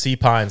down at Sea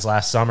Pines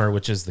last summer,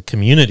 which is the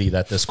community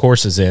that this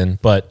course is in.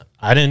 But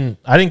I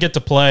didn't get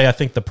to play. I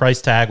think the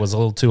price tag was a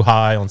little too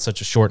high on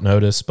such a short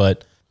notice.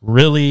 But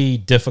really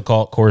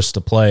difficult course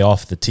to play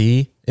off the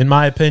tee, in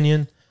my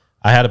opinion.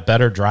 I had a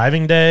better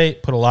driving day,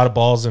 put a lot of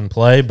balls in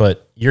play,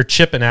 but you're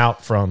chipping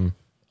out from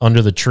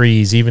under the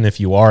trees, even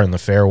if you are in the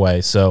fairway.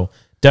 So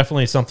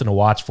definitely something to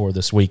watch for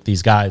this week.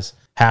 These guys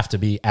have to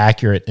be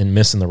accurate and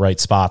missing the right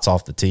spots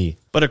off the tee.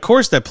 But a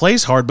course that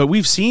plays hard, but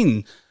we've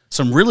seen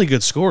some really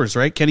good scores,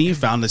 right? Kenny, you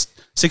found this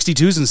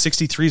 62s and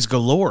 63s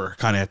galore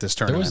kind of at this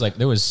tournament.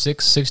 There was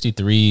 6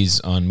 63s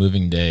on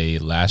moving day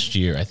last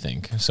year, I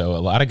think. So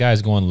a lot of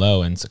guys going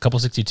low, and a couple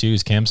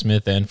 62s, Cam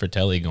Smith and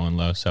Fratelli going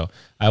low. So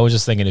I was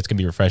just thinking it's going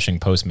to be refreshing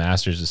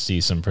post-Masters to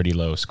see some pretty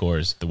low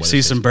scores.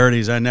 See some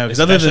birdies, I know.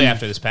 Especially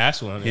after this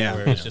past one. Yeah.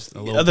 Where it's just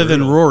a little other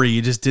than Rory,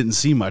 you just didn't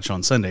see much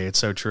on Sunday. It's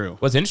so true.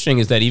 What's interesting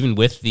is that even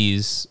with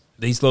these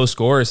these low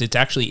scores, it's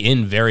actually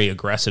in very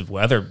aggressive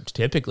weather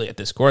typically at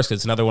this course, because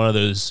it's another one of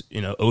those,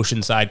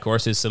 oceanside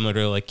courses similar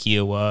to like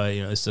Kiowa.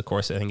 This is a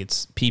course, I think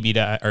it's Pete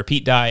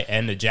Dye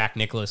and a Jack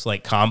Nicklaus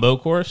like combo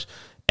course.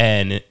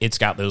 And it's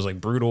got those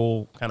like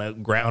brutal kind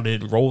of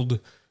grounded rolled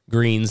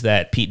greens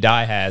that Pete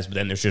Dye has, but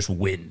then there's just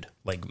wind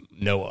like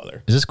no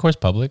other. Is this course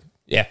public?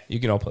 Yeah, you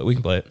can all play. We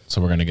can play it.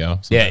 So we're gonna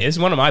go. Yeah, it's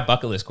one of my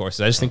bucket list courses.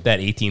 I just think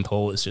that 18th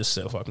hole is just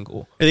so fucking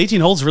cool. And the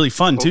 18 hole is really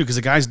fun too, because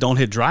the guys don't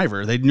hit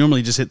driver. They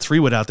normally just hit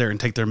 3-wood out there and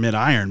take their mid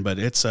iron, but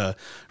it's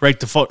right.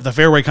 The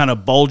fairway kind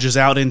of bulges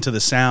out into the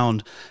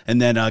sound,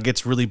 and then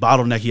gets really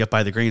bottlenecky up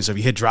by the green. So if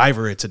you hit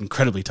driver, it's an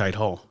incredibly tight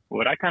hole.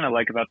 What I kind of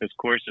like about this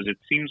course is it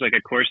seems like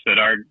a course that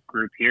our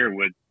group here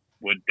would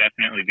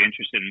definitely be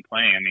interested in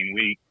playing. I mean,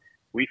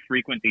 we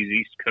frequent these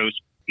East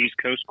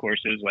Coast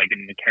courses, like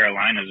in the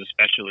Carolinas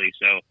especially.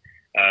 So.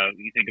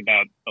 You think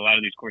about a lot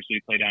of these courses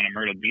we play down in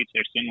Myrtle Beach,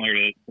 they're similar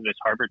to this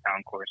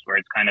Harbortown course, where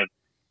it's kind of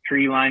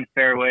tree-lined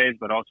fairways,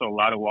 but also a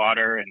lot of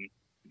water. And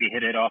if you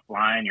hit it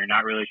offline, you're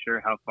not really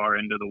sure how far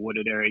into the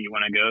wooded area you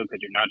want to go, because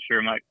you're not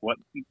sure what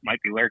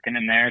might be lurking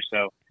in there.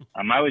 So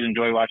I always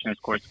enjoy watching this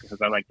course, because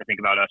I like to think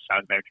about us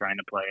out there trying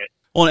to play it.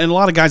 Well, and a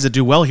lot of guys that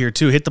do well here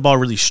too hit the ball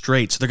really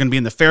straight, so they're going to be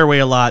in the fairway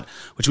a lot,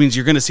 which means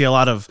you're going to see a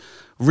lot of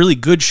really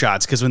good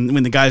shots, because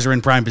when the guys are in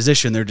prime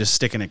position, they're just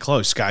sticking it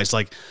close. Guys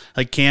like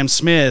Cam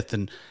Smith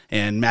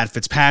and Matt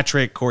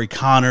Fitzpatrick, Corey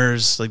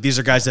Connors, like these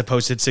are guys that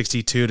posted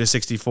 62 to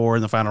 64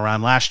 in the final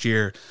round last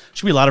year.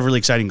 Should be a lot of really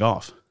exciting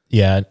golf.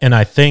 Yeah, and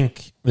I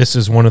think this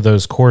is one of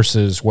those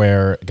courses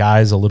where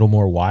guys a little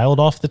more wild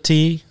off the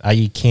tee,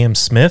 i.e. Cam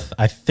Smith.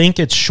 I think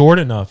it's short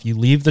enough. You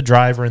leave the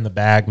driver in the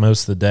bag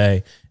most of the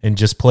day and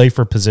just play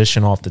for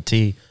position off the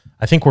tee.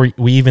 I think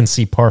we even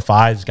see par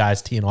fives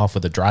guys teeing off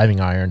with a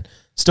driving iron,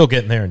 still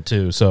getting there in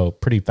two. So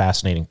pretty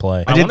fascinating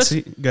play. Go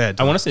ahead.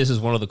 I want to say this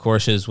is one of the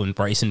courses when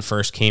Bryson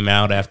first came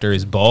out after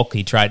his bulk,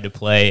 he tried to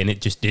play and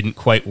it just didn't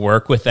quite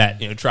work with that,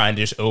 trying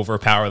to just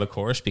overpower the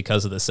course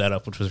because of the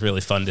setup, which was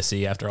really fun to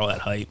see after all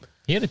that hype.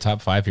 He had a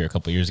top 5 here a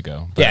couple years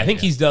ago. Yeah, I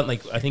think he's done I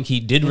think he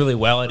did really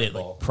well at it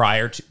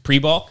prior to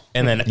pre-bulk,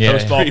 and then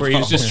post-bulk where he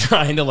was just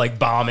trying to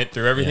bomb it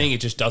through everything.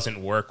 It just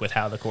doesn't work with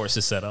how the course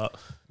is set up.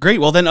 Great.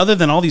 Well, then other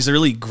than all these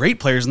really great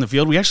players in the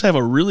field, we actually have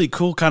a really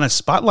cool kind of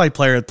spotlight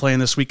player playing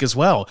this week as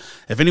well.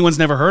 If anyone's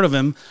never heard of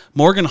him,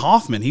 Morgan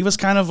Hoffman. He was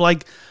kind of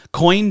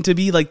coined to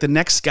be the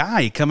next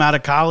guy. He come out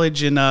of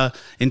college in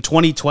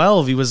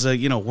 2012. He was a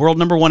world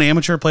number 1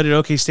 amateur, played at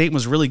OK State and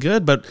was really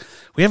good, but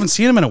we haven't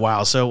seen him in a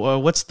while. So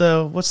what's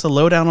the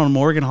lowdown on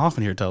Morgan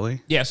Hoffman here,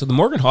 Tully? Yeah, so the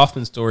Morgan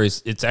Hoffman story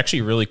it's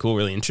actually really cool,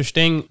 really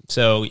interesting.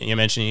 So you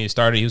mentioned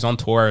he was on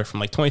tour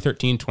from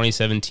 2013,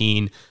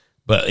 2017.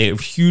 But a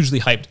hugely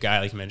hyped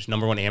guy, like you mentioned,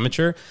 number 1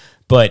 amateur.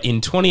 But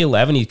in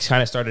 2011, he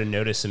kind of started to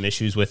notice some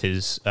issues with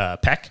his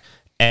pec,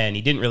 and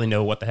he didn't really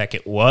know what the heck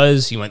it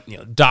was. He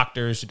went,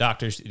 doctors to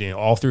doctors,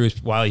 all through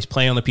while he's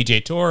playing on the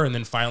PGA Tour, and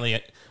then finally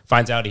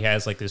finds out he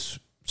has this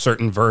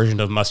certain version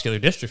of muscular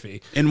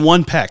dystrophy in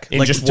one pec,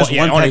 just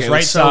one on his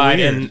right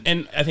side,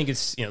 and I think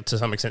it's to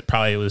some extent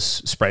probably it was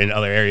spread in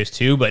other areas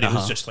too, but it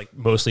was just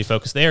mostly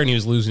focused there, and he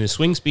was losing his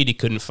swing speed. He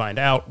couldn't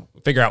figure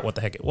out what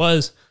the heck it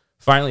was.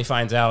 Finally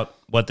finds out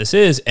what this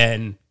is,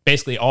 and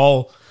basically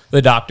all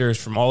the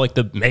doctors from all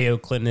the Mayo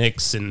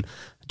clinics and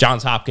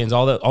Johns Hopkins,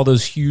 all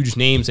those huge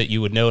names that you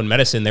would know in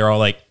medicine, they're all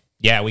like,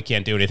 yeah, we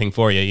can't do anything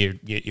for you.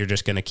 You're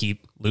just going to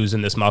keep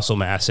losing this muscle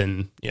mass,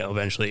 and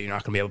eventually you're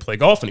not going to be able to play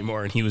golf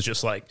anymore. And he was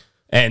just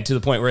and to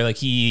the point where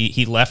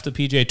he left the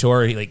PGA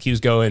Tour. He was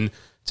going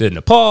to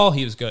Nepal.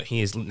 He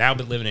has now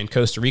been living in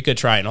Costa Rica,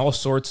 trying all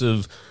sorts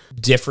of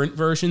different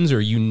versions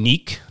or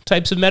unique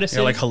types of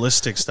medicine. Yeah,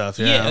 holistic stuff.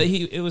 Yeah,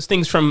 it was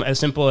things from as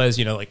simple as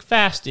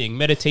fasting,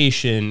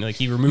 meditation.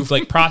 He removed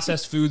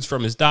processed foods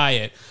from his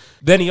diet.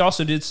 Then he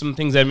also did some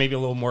things that may be a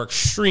little more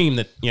extreme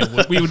that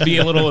we would be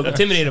a little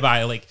intimidated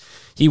by.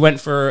 He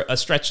went for a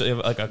stretch of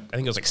I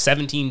think it was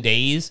 17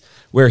 days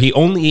where he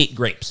only ate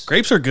grapes.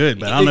 Grapes are good,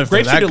 but I don't know if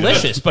grapes they're that are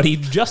delicious, good. but he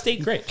just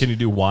ate grapes. Can you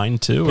do wine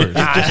too? Or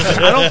I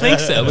don't think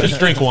so. But Just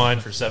drink wine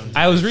for 7 days.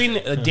 I was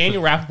reading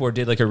Daniel Rappaport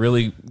did a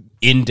really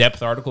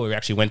in-depth article where he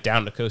actually went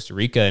down to Costa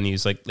Rica, and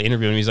he's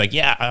interviewing him. He's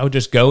yeah, I would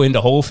just go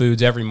into Whole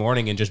Foods every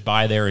morning and just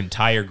buy their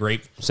entire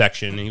grape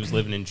section. And he was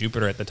living in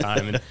Jupiter at the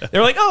time, and they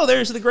were oh,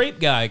 there's the grape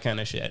guy kind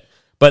of shit.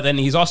 But then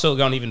he's also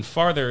gone even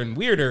farther and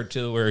weirder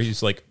to where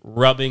he's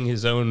rubbing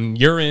his own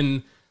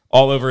urine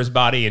all over his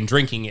body and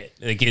drinking it.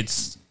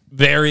 It's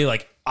very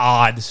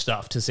odd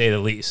stuff, to say the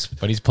least.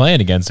 But he's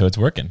playing again, so it's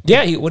working.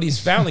 Yeah, what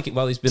he's found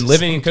while he's been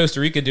living in Costa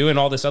Rica doing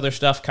all this other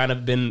stuff, kind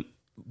of been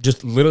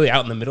just literally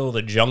out in the middle of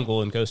the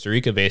jungle in Costa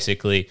Rica,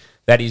 basically,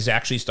 that he's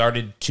actually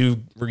started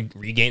to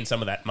regain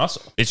some of that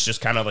muscle. It's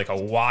just kind of a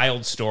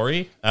wild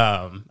story.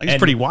 It's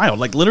pretty wild.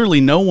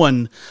 Literally no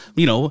one,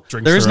 drinks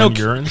there is their no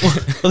urine.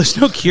 there's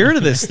no cure to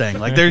this thing.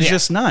 There's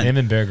just none. Him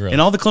and Bear Grylls. And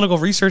all the clinical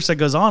research that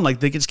goes on,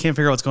 they just can't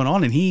figure out what's going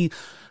on. And he,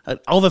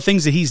 all the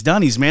things that he's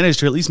done, he's managed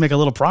to at least make a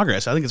little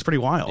progress. I think it's pretty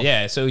wild.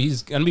 Yeah, so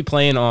he's going to be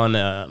playing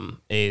on,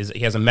 he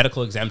has a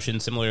medical exemption,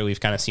 similar to we've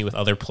kind of seen with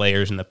other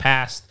players in the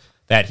past,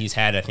 that he's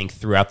had, I think,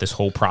 throughout this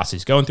whole process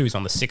he's going through. He's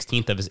on the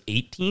 16th of his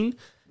 18,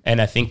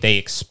 and I think they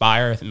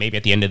expire maybe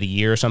at the end of the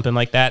year or something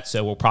like that.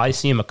 So we'll probably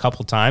see him a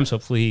couple times.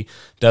 Hopefully he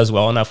does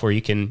well enough where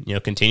he can,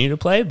 continue to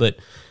play. But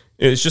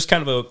it's just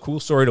kind of a cool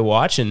story to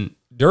watch. And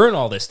during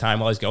all this time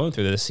while he's going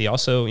through this, he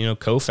also,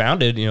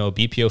 co-founded, a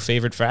BPO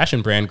favorite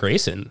fashion brand,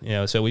 Grayson.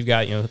 So we've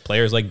got,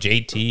 players like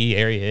JT,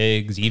 Harry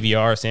Higgs,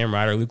 EVR, Sam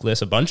Ryder, Luke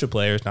Liss, a bunch of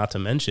players, not to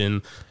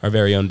mention our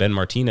very own Ben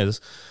Martinez,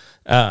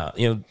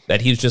 that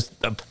he's just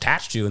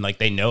attached to, and like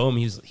they know him.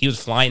 He was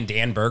flying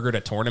Dan Berger to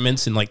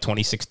tournaments in like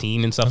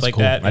 2016 and stuff. That's like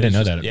cool. That. I didn't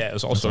know that. Yeah, it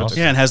was all sorts. Awesome.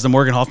 Yeah, and has the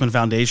Morgan Hoffman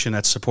Foundation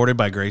that's supported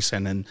by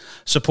Grayson and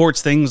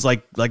supports things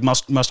like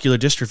muscular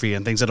dystrophy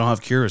and things that don't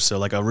have cures. So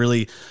like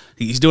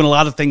he's doing a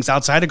lot of things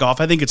outside of golf.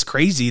 I think it's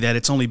crazy that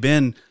it's only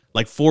been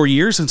like 4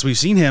 years since we've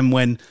seen him,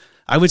 when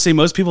I would say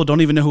most people don't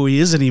even know who he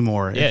is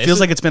anymore. Yeah, it feels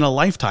like it's been a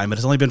lifetime, but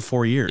it's only been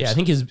 4 years. Yeah, I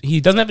think he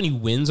doesn't have any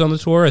wins on the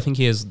tour. I think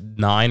he has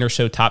 9 or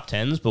so top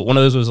 10s, but one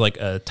of those was like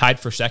tied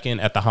for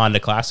second at the Honda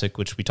Classic,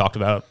 which we talked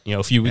about,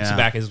 a few weeks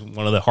back, is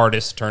one of the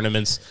hardest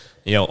tournaments,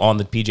 on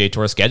the PGA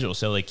Tour schedule.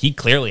 So like he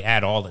clearly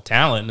had all the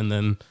talent, and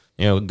then,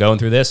 going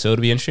through this. So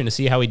it'll be interesting to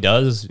see how he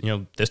does,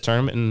 this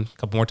tournament and a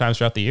couple more times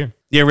throughout the year.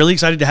 Yeah, really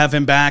excited to have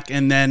him back.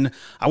 And then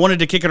I wanted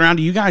to kick it around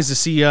to you guys to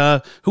see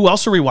who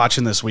else are we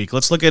watching this week.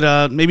 Let's look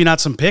at maybe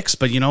not some picks,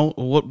 but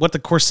what the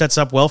course sets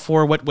up well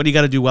for. What do you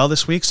got to do well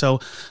this week? So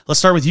let's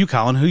start with you,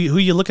 Colin. Who are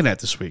you looking at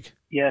this week?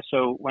 Yeah,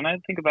 so when I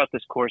think about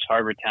this course,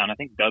 Harbor Town, I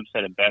think Dub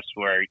said it best,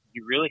 where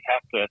you really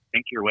have to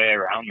think your way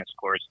around this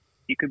course.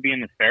 You could be in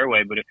the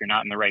fairway, but if you're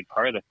not in the right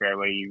part of the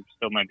fairway, you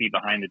still might be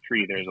behind the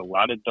tree. There's a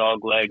lot of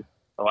dog leg,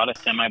 a lot of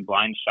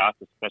semi-blind shots,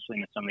 especially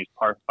in some of these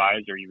par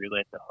fives, where you really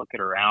have to hook it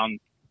around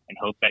and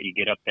hope that you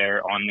get up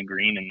there on the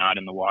green and not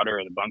in the water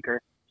or the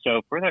bunker.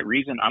 So for that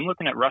reason, I'm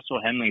looking at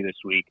Russell Henley this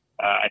week.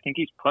 I think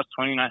he's plus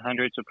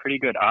 2,900, so pretty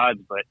good odds.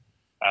 But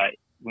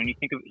when you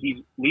think of,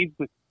 he leads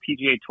the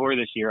PGA Tour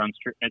this year on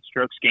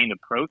strokes gained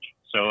approach.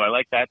 So I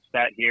like that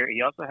stat here.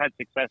 He also had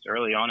success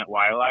early on at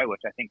Waialae,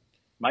 which I think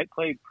might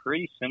play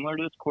pretty similar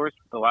to this course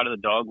with a lot of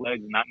the dog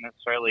legs, not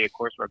necessarily a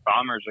course where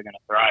bombers are going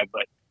to thrive,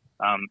 but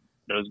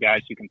those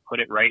guys who can put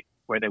it right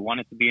where they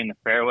want it to be in the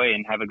fairway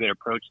and have a good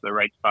approach to the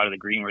right spot of the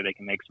green where they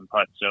can make some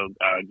putts. So,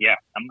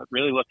 I'm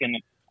really looking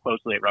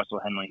closely at Russell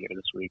Henley here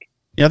this week.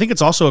 Yeah, I think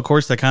it's also a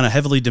course that kind of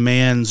heavily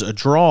demands a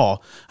draw.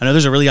 I know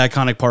there's a really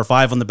iconic par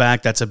 5 on the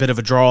back that's a bit of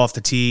a draw off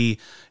the tee,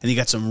 and you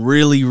got some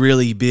really,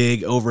 really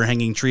big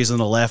overhanging trees on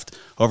the left,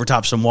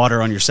 overtop some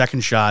water on your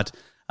second shot.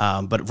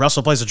 But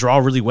Russell plays a draw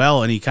really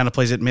well, and he kind of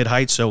plays it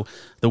mid-height, so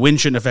the wind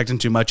shouldn't affect him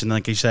too much. And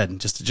like you said,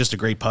 just a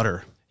great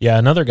putter. Yeah,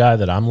 another guy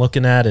that I'm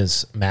looking at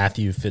is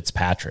Matthew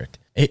Fitzpatrick.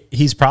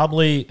 He's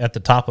probably at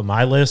the top of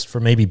my list for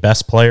maybe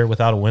best player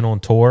without a win on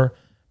tour,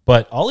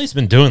 but all he's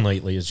been doing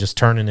lately is just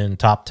turning in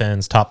top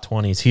 10s, top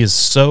 20s. He is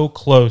so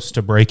close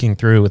to breaking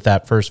through with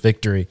that first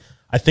victory.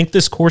 I think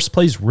this course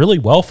plays really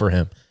well for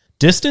him.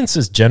 Distance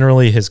is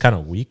generally his kind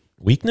of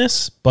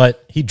weakness,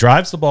 but he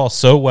drives the ball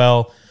so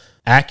well,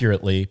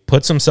 accurately,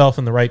 puts himself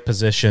in the right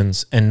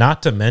positions, and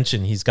not to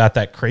mention he's got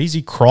that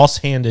crazy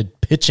cross-handed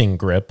pitching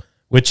grip,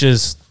 which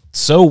is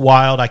so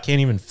wild. I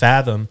can't even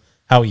fathom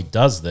how he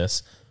does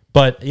this.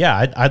 But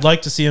yeah, I'd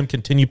like to see him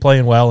continue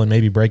playing well and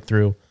maybe break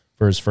through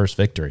for his first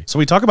victory. So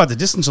we talk about the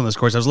distance on this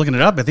course. I was looking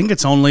it up. I think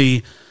it's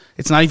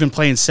not even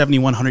playing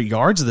 7,100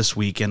 yards this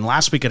week. And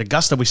last week at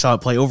Augusta, we saw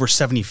it play over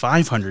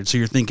 7,500. So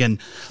you're thinking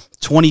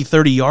 20,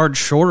 30 yards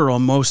shorter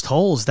on most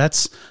holes.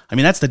 That's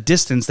the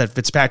distance that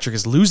Fitzpatrick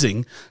is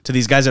losing to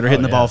these guys that are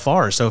hitting the ball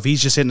far. So if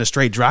he's just hitting a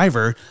straight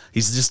driver,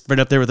 he's just right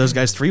up there with those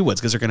guys 3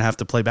 woods because they're going to have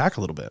to play back a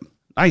little bit.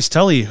 Nice.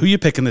 Tully, who you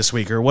picking this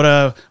week, or what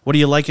are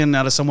you liking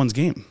out of someone's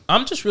game?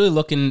 I'm just really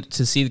looking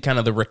to see kind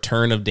of the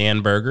return of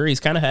Dan Berger. He's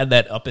kind of had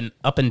that up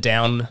and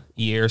down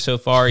year so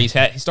far. He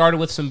started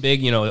with some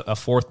big, a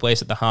 4th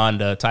place at the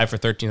Honda, tied for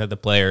 13th at the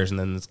Players, and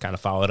then it's kind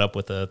of followed up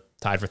with a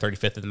tied for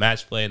 35th at the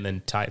Match Play, and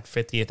then tied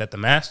 50th at the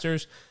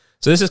Masters.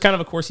 So this is kind of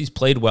a course he's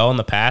played well in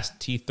the past,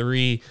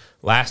 T3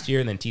 last year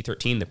and then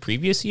T13 the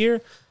previous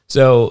year.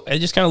 So I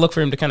just kind of look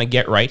for him to kind of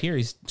get right here.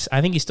 I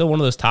think he's still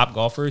one of those top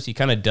golfers. He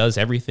kind of does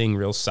everything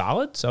real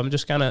solid. So I'm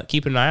just kind of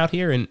keeping an eye out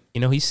here. And,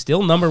 he's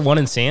still number 1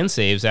 in sand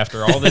saves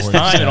after all this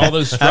time and all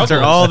those struggles.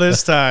 After all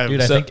this time. Dude,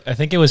 I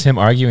think it was him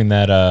arguing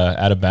that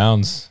out of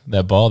bounds,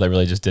 that ball that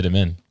really just did him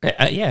in.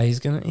 Yeah, he's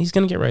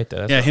gonna get right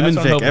though. Him and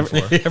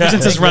Vic. Ever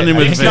since his run in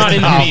with Vic. He's not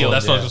in the field.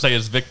 That's what I was going to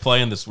say. Is Vic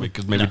playing this week?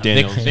 Because maybe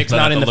Daniel's Vic's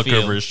not in the look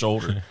field. over his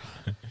shoulder.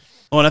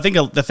 Well, and I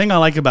think the thing I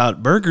like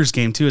about Berger's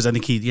game, too, is I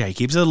think he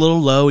keeps it a little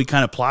low. He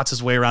kind of plots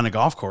his way around a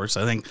golf course.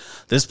 I think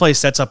this place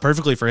sets up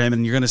perfectly for him,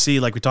 and you're going to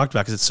see, like we talked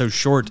about, because it's so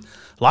short,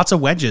 lots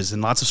of wedges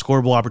and lots of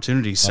scoreable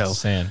opportunities. Lots of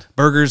sand.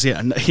 Berger's, I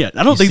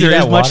don't think there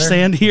is much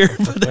sand here,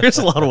 but there's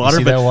a lot of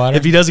water. But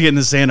if he doesn't get in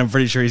the sand, I'm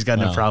pretty sure he's got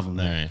no problem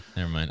there. All right,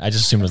 never mind. I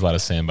just assumed there's a lot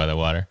of sand by the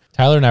water.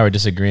 Tyler and I were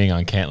disagreeing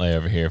on Cantlay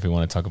over here if we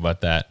want to talk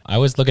about that. I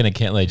was looking at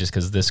Cantlay just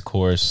because this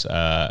course,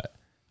 I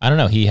don't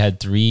know, he had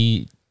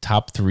 3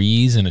 top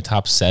 3s and a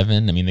top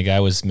 7. I mean, the guy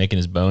was making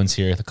his bones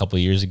here a couple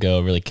of years ago,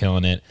 really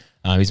killing it.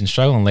 He's been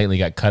struggling lately,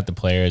 got cut the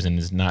players, and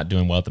is not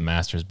doing well at the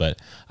Masters. But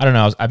I don't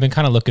know. I've been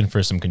kind of looking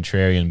for some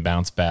contrarian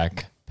bounce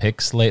back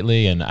picks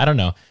lately, and I don't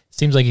know.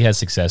 Seems like he has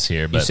success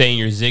here. But you saying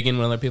you're zigging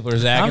when other people are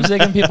zagging? I'm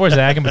zigging. People are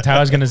zagging, but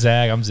Tyler's going to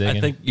zag. I'm zigging.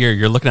 I think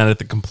you're looking at it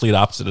the complete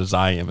opposite as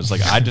I am. It's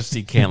like I just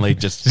see Cantlay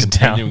just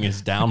continuing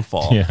his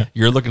downfall. Yeah.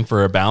 You're looking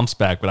for a bounce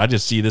back, but I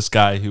just see this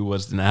guy who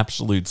was an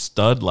absolute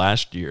stud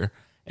last year,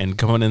 and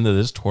coming into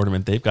this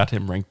tournament, they've got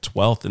him ranked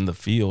 12th in the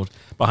field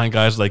behind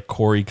guys like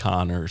Corey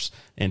Connors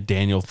and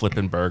Daniel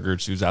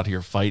Flippenbergers, who's out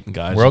here fighting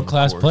guys.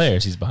 World-class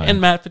players he's behind. And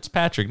Matt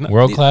Fitzpatrick.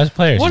 World-class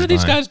players. What have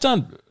these guys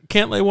done?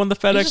 Cantlay won the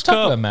FedEx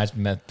Cup.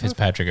 Matt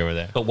Fitzpatrick over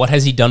there. But what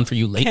has he done for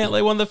you lately?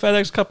 Cantlay won the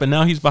FedEx Cup, and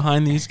now he's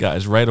behind these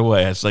guys right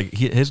away. It's like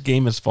his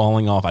game is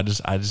falling off. I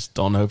just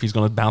don't know if he's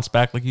going to bounce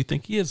back like you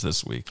think he is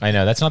this week. I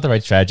know that's not the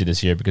right strategy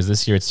this year because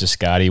this year it's just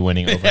Scotty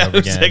winning over and over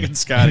again.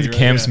 Scotty,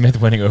 Cam Smith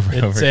winning over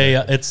and over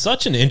again. It's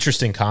such an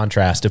interesting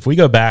contrast. If we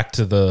go back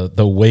to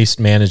the Waste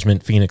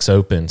Management Phoenix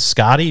Open,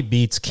 Scotty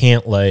beats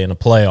Cantlay in a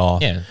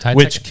playoff,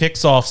 which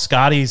kicks off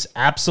Scotty's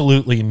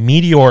absolutely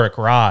meteoric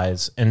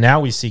rise, and now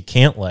we see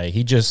Cantlay.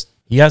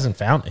 He hasn't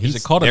found it. Is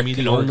it called a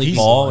meteoric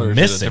fall, or is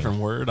it a different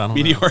word? I don't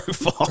know. Meteoric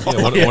fall.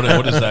 Yeah,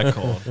 what is that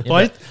called?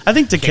 Well, I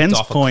think to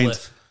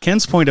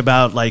Ken's point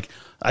about like,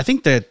 I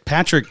think that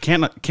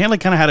Cantlay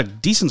kind of had a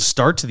decent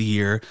start to the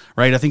year,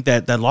 right? I think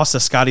that loss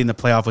to Scotty in the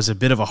playoff was a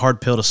bit of a hard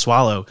pill to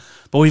swallow,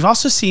 but we've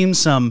also seen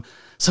some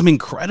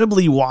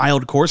incredibly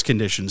wild course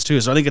conditions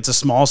too. So I think it's a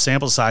small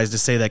sample size to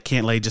say that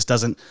Cantlay just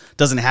doesn't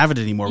have it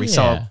anymore. We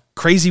saw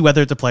crazy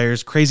weather at the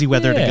Players, crazy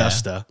weather at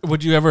Augusta.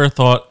 Would you ever have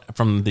thought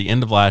from the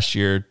end of last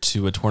year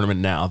to a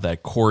tournament now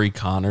that Corey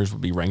Connors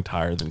would be ranked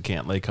higher than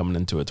Cantlay coming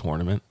into a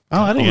tournament?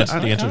 Oh, I don't.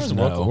 The answer is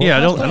no. Yeah,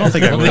 I don't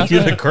think I would.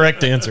 The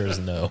correct answer is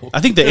no.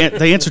 I think the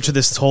answer to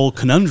this whole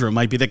conundrum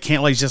might be that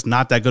Cantlay's just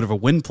not that good of a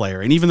wind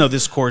player. And even though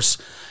this course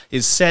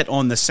is set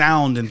on the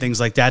sound and things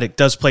like that, it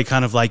does play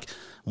kind of like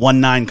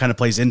 1-9 kind of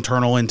plays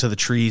internal into the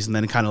trees, and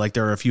then kind of like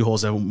there are a few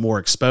holes that are more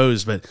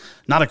exposed, but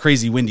not a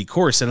crazy windy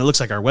course. And it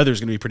looks like our weather is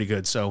going to be pretty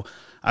good. So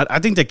I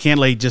think that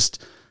Cantlay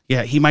just,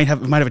 he might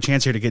have a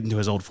chance here to get into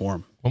his old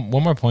form.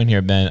 One more point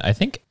here, Ben. I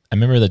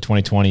remember the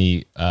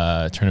 2020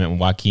 tournament when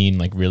Joaquin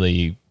like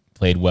really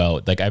played well.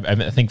 Like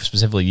I think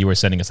specifically you were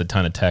sending us a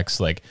ton of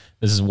texts like,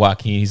 this is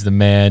Joaquin, he's the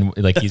man,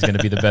 like he's going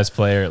to be the best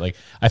player. Like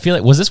I feel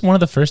like, was this one of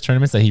the first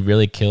tournaments that he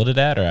really killed it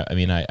at? Or I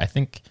mean, I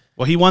think...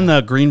 Well, he won the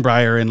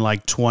Greenbrier in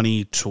like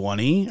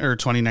 2020 or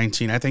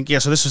 2019, I think. Yeah,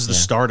 so this was the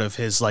start of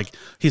his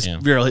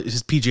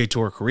PGA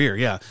Tour career.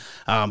 Yeah,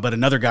 but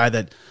another guy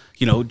that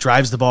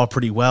drives the ball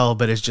pretty well,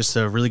 but is just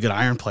a really good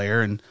iron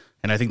player, and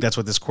I think that's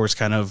what this course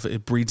kind of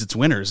it breeds its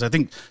winners. I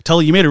think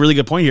Tully, you made a really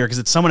good point here because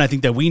it's someone I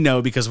think that we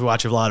know because we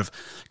watch a lot of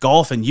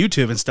golf and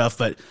YouTube and stuff.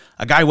 But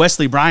a guy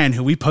Wesley Bryan,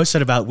 who we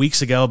posted about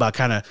weeks ago about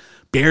kind of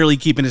barely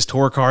keeping his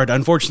tour card.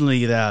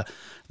 Unfortunately, that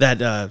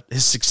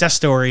his success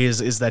story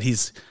is that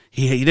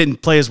he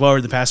didn't play as well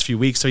in the past few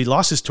weeks, so he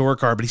lost his tour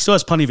card, but he still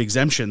has plenty of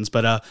exemptions.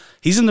 But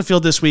he's in the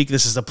field this week.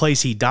 This is a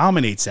place he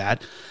dominates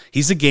at.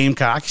 He's a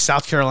Gamecock,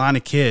 South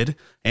Carolina kid,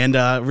 and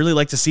really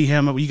like to see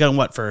him. You got him,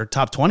 what, for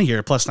top 20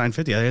 here, plus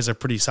 950. I think that's a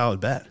pretty solid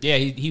bet. Yeah,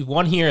 he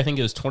won here, I think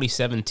it was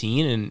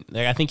 2017, and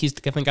I think he's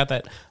definitely got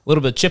that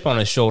little bit of chip on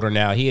his shoulder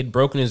now. He had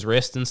broken his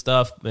wrist and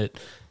stuff, but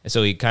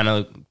so he kind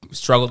of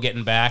struggled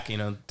getting back,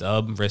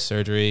 dub, wrist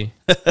surgery,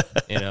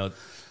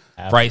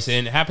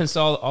 Bryson. It happens to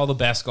all the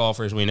best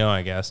golfers we know,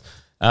 I guess.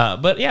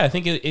 But yeah, I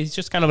think it's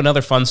just kind of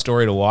another fun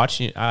story to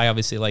watch. I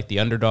obviously like the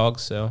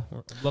underdogs, so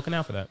we're looking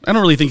out for that. I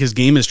don't really think his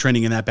game is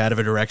trending in that bad of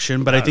a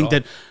direction, but I think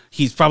that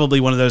he's probably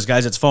one of those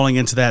guys that's falling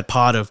into that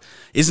pod of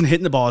isn't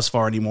hitting the ball as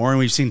far anymore, and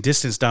we've seen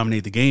distance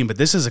dominate the game. But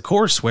this is a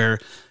course where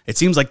it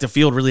seems like the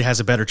field really has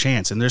a better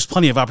chance, and there's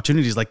plenty of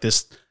opportunities like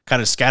this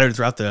kind of scattered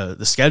throughout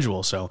the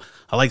schedule. So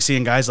I like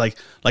seeing guys like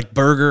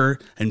Berger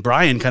and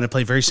Bryan kind of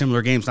play very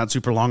similar games, not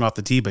super long off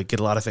the tee, but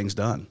get a lot of things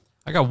done.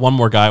 I got one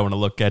more guy I want to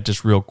look at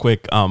just real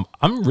quick. I'm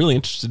really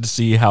interested to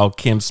see how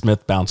Cam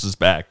Smith bounces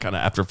back kind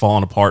of after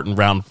falling apart in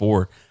round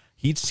 4.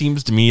 He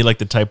seems to me like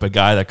the type of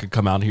guy that could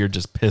come out here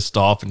just pissed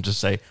off and just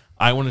say,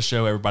 I want to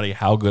show everybody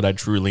how good I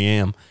truly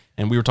am.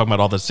 And we were talking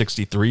about all the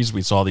 63s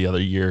we saw the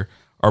other year.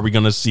 Are we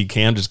going to see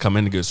Cam just come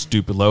in and go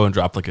stupid low and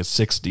drop like a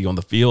 60 on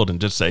the field and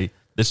just say,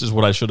 this is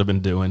what I should have been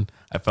doing.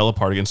 I fell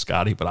apart against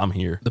Scotty, but I'm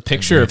here. The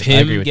picture of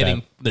him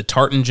getting the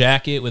tartan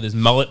jacket with his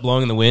mullet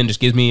blowing in the wind just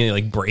gives me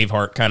like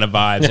Braveheart kind of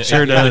vibes. It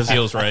sure does. It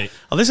feels right.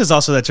 Oh, this is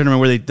also that tournament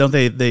where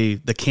they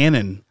the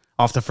cannon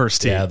off the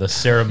first tee. Yeah, the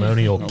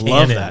ceremonial cannon.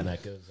 Love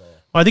that goes on.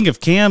 Well, I think if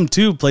Cam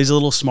too plays a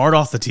little smart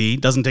off the tee,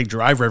 doesn't take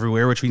driver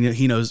everywhere, which we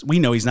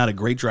know he's not a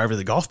great driver of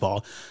the golf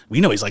ball.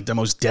 We know he's like the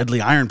most deadly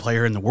iron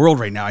player in the world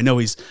right now. I know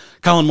he's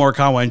Colin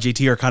Morikawa and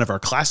JT are kind of our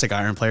classic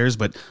iron players,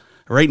 but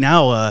right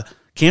now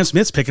Cam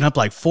Smith's picking up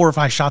like 4 or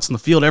 5 shots in the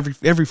field every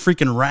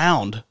freaking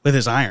round with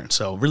his iron.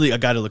 So really a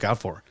guy to look out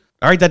for.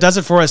 All right, that does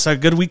it for us. A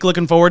good week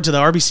looking forward to the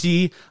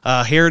RBC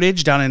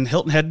Heritage down in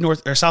Hilton Head,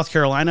 South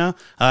Carolina.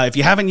 If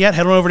you haven't yet,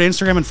 head on over to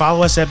Instagram and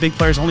follow us at Big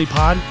Players Only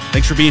Pod.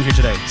 Thanks for being here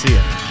today. See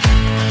ya.